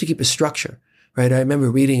time. We have to keep a structure, right? I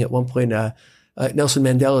remember reading at one point, Nelson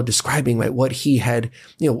Mandela describing, right, what he had,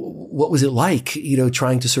 what was it like,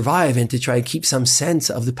 trying to survive and to try and keep some sense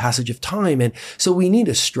of the passage of time. And so we need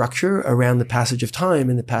a structure around the passage of time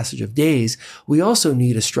and the passage of days. We also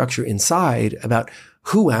need a structure inside about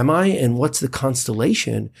who am I and what's the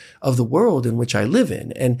constellation of the world in which I live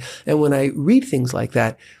in. And when I read things like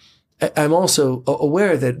that, I'm also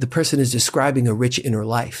aware that the person is describing a rich inner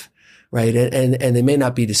life. Right. And they may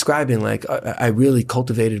not be describing like, I really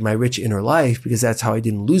cultivated my rich inner life because that's how I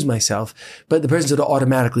didn't lose myself. But the person sort of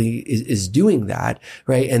automatically is doing that.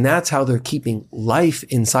 Right. And that's how they're keeping life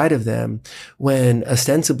inside of them when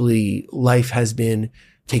ostensibly life has been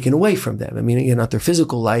taken away from them. I mean, not their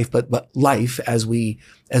physical life, but life as we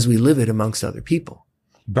live it amongst other people.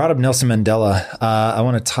 Brought up Nelson Mandela. I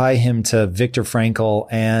want to tie him to Viktor Frankl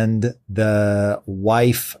and the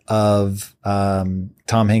wife of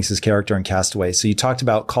Tom Hanks's character in Castaway. So you talked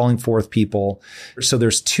about calling forth people. So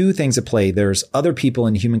there's two things at play. There's other people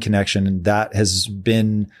in human connection. And that has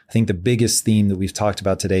been, I think, the biggest theme that we've talked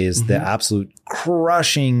about today is the absolute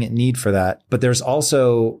crushing need for that. But there's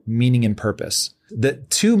also meaning and purpose. The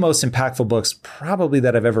two most impactful books probably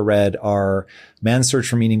that I've ever read are Man's Search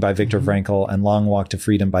for Meaning by Viktor Frankl and Long Walk to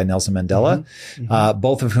Freedom by Nelson Mandela,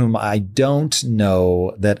 both of whom I don't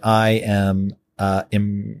know that I am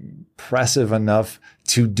impressive enough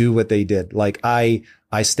to do what they did. Like I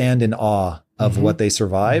stand in awe of what they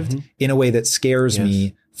survived in a way that scares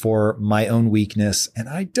me for my own weakness. And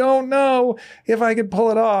I don't know if I could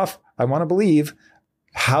pull it off. I want to believe.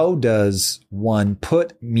 How does one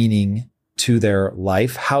put meaning to their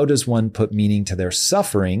life? How does one put meaning to their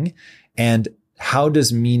suffering? And how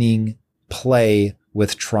does meaning play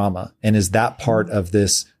with trauma? And is that part of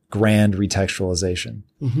this grand retextualization?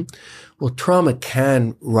 Mm-hmm. Well, trauma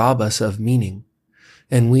can rob us of meaning,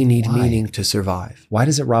 and we need meaning to survive. Why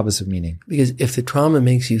does it rob us of meaning? Because if the trauma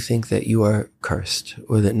makes you think that you are cursed,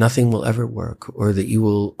 or that nothing will ever work, or that you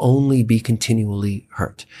will only be continually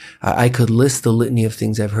hurt, I could list the litany of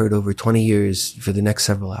things I've heard over 20 years for the next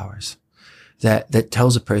several hours that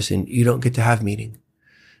tells a person you don't get to have meaning.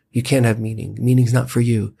 You can't have meaning. Meaning's not for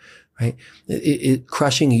you, right?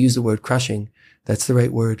 Crushing, you use the word crushing. That's the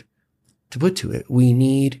right word to put to it. We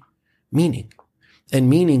need meaning. And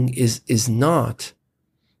meaning is not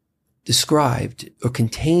described or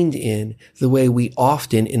contained in the way we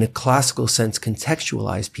often, in a classical sense,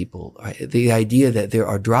 contextualize people. Right? The idea that there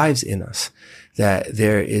are drives in us, that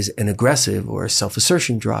there is an aggressive or a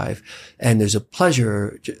self-assertion drive, and there's a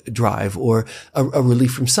pleasure drive or a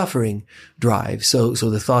relief from suffering drive. So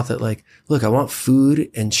the thought that like, look, I want food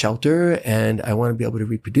and shelter, and I want to be able to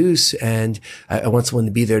reproduce, and I want someone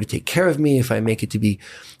to be there to take care of me if I make it to be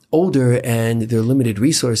older, and there are limited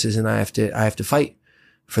resources, and I have to fight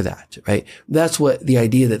for that, right? That's what the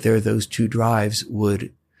idea that there are those two drives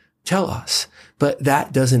would tell us. But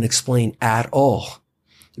that doesn't explain at all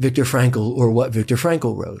Viktor Frankl or what Viktor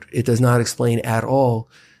Frankl wrote. It does not explain at all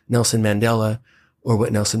Nelson Mandela or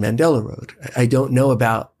what Nelson Mandela wrote. I don't know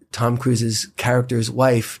about Tom Cruise's character's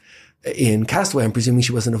wife in Castaway. I'm presuming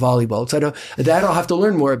she wasn't a volleyball. So that I'll have to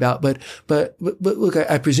learn more about. But look,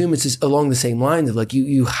 I presume it's just along the same lines of like,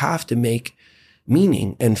 you have to make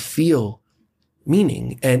meaning and feel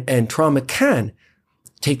meaning, and trauma can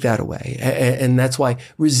take that away. And that's why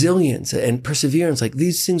resilience and perseverance, like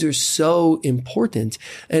these things are so important,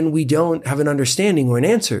 and we don't have an understanding or an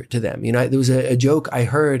answer to them. You know, there was a joke I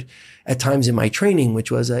heard at times in my training, which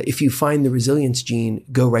was, if you find the resilience gene,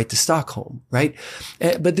 go right to Stockholm, right?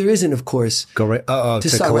 But there isn't, of course, go right to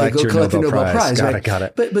Stockholm, collect your Nobel Prize. Got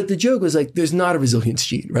it. But the joke was like, there's not a resilience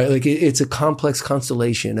gene, right? Like it's a complex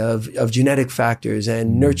constellation of genetic factors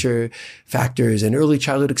and nurture factors, and early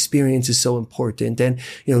childhood experience is so important, and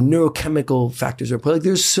neurochemical factors are like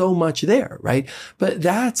there's so much there, right? But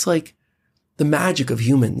that's like the magic of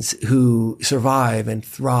humans who survive and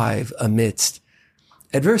thrive amidst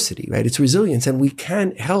adversity, right? It's resilience, and we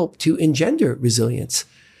can help to engender resilience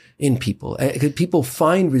in people. People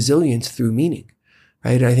find resilience through meaning,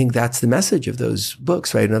 right? And I think that's the message of those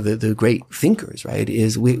books, right? And of the great thinkers, right?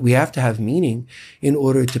 Is we have to have meaning in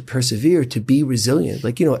order to persevere, to be resilient.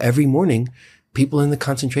 Like, every morning people in the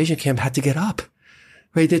concentration camp had to get up,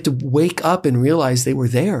 right? They had to wake up and realize they were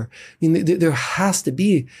there. I mean, there has to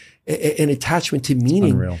be an attachment to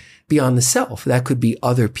meaning. Unreal. Beyond the self. That could be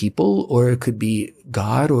other people, or it could be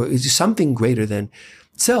God, or it's something greater than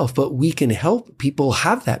self, but we can help people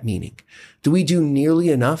have that meaning. Do we do nearly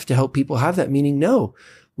enough to help people have that meaning? No.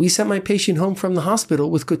 We sent my patient home from the hospital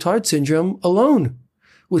with Cotard syndrome alone,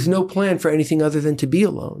 with no plan for anything other than to be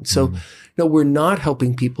alone. So, no, we're not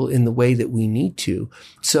helping people in the way that we need to.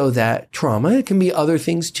 So that trauma, it can be other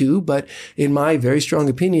things too, but in my very strong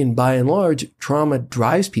opinion, by and large, trauma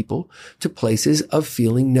drives people to places of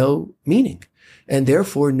feeling no meaning, and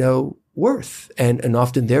therefore no worth, and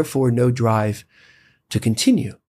often therefore no drive to continue.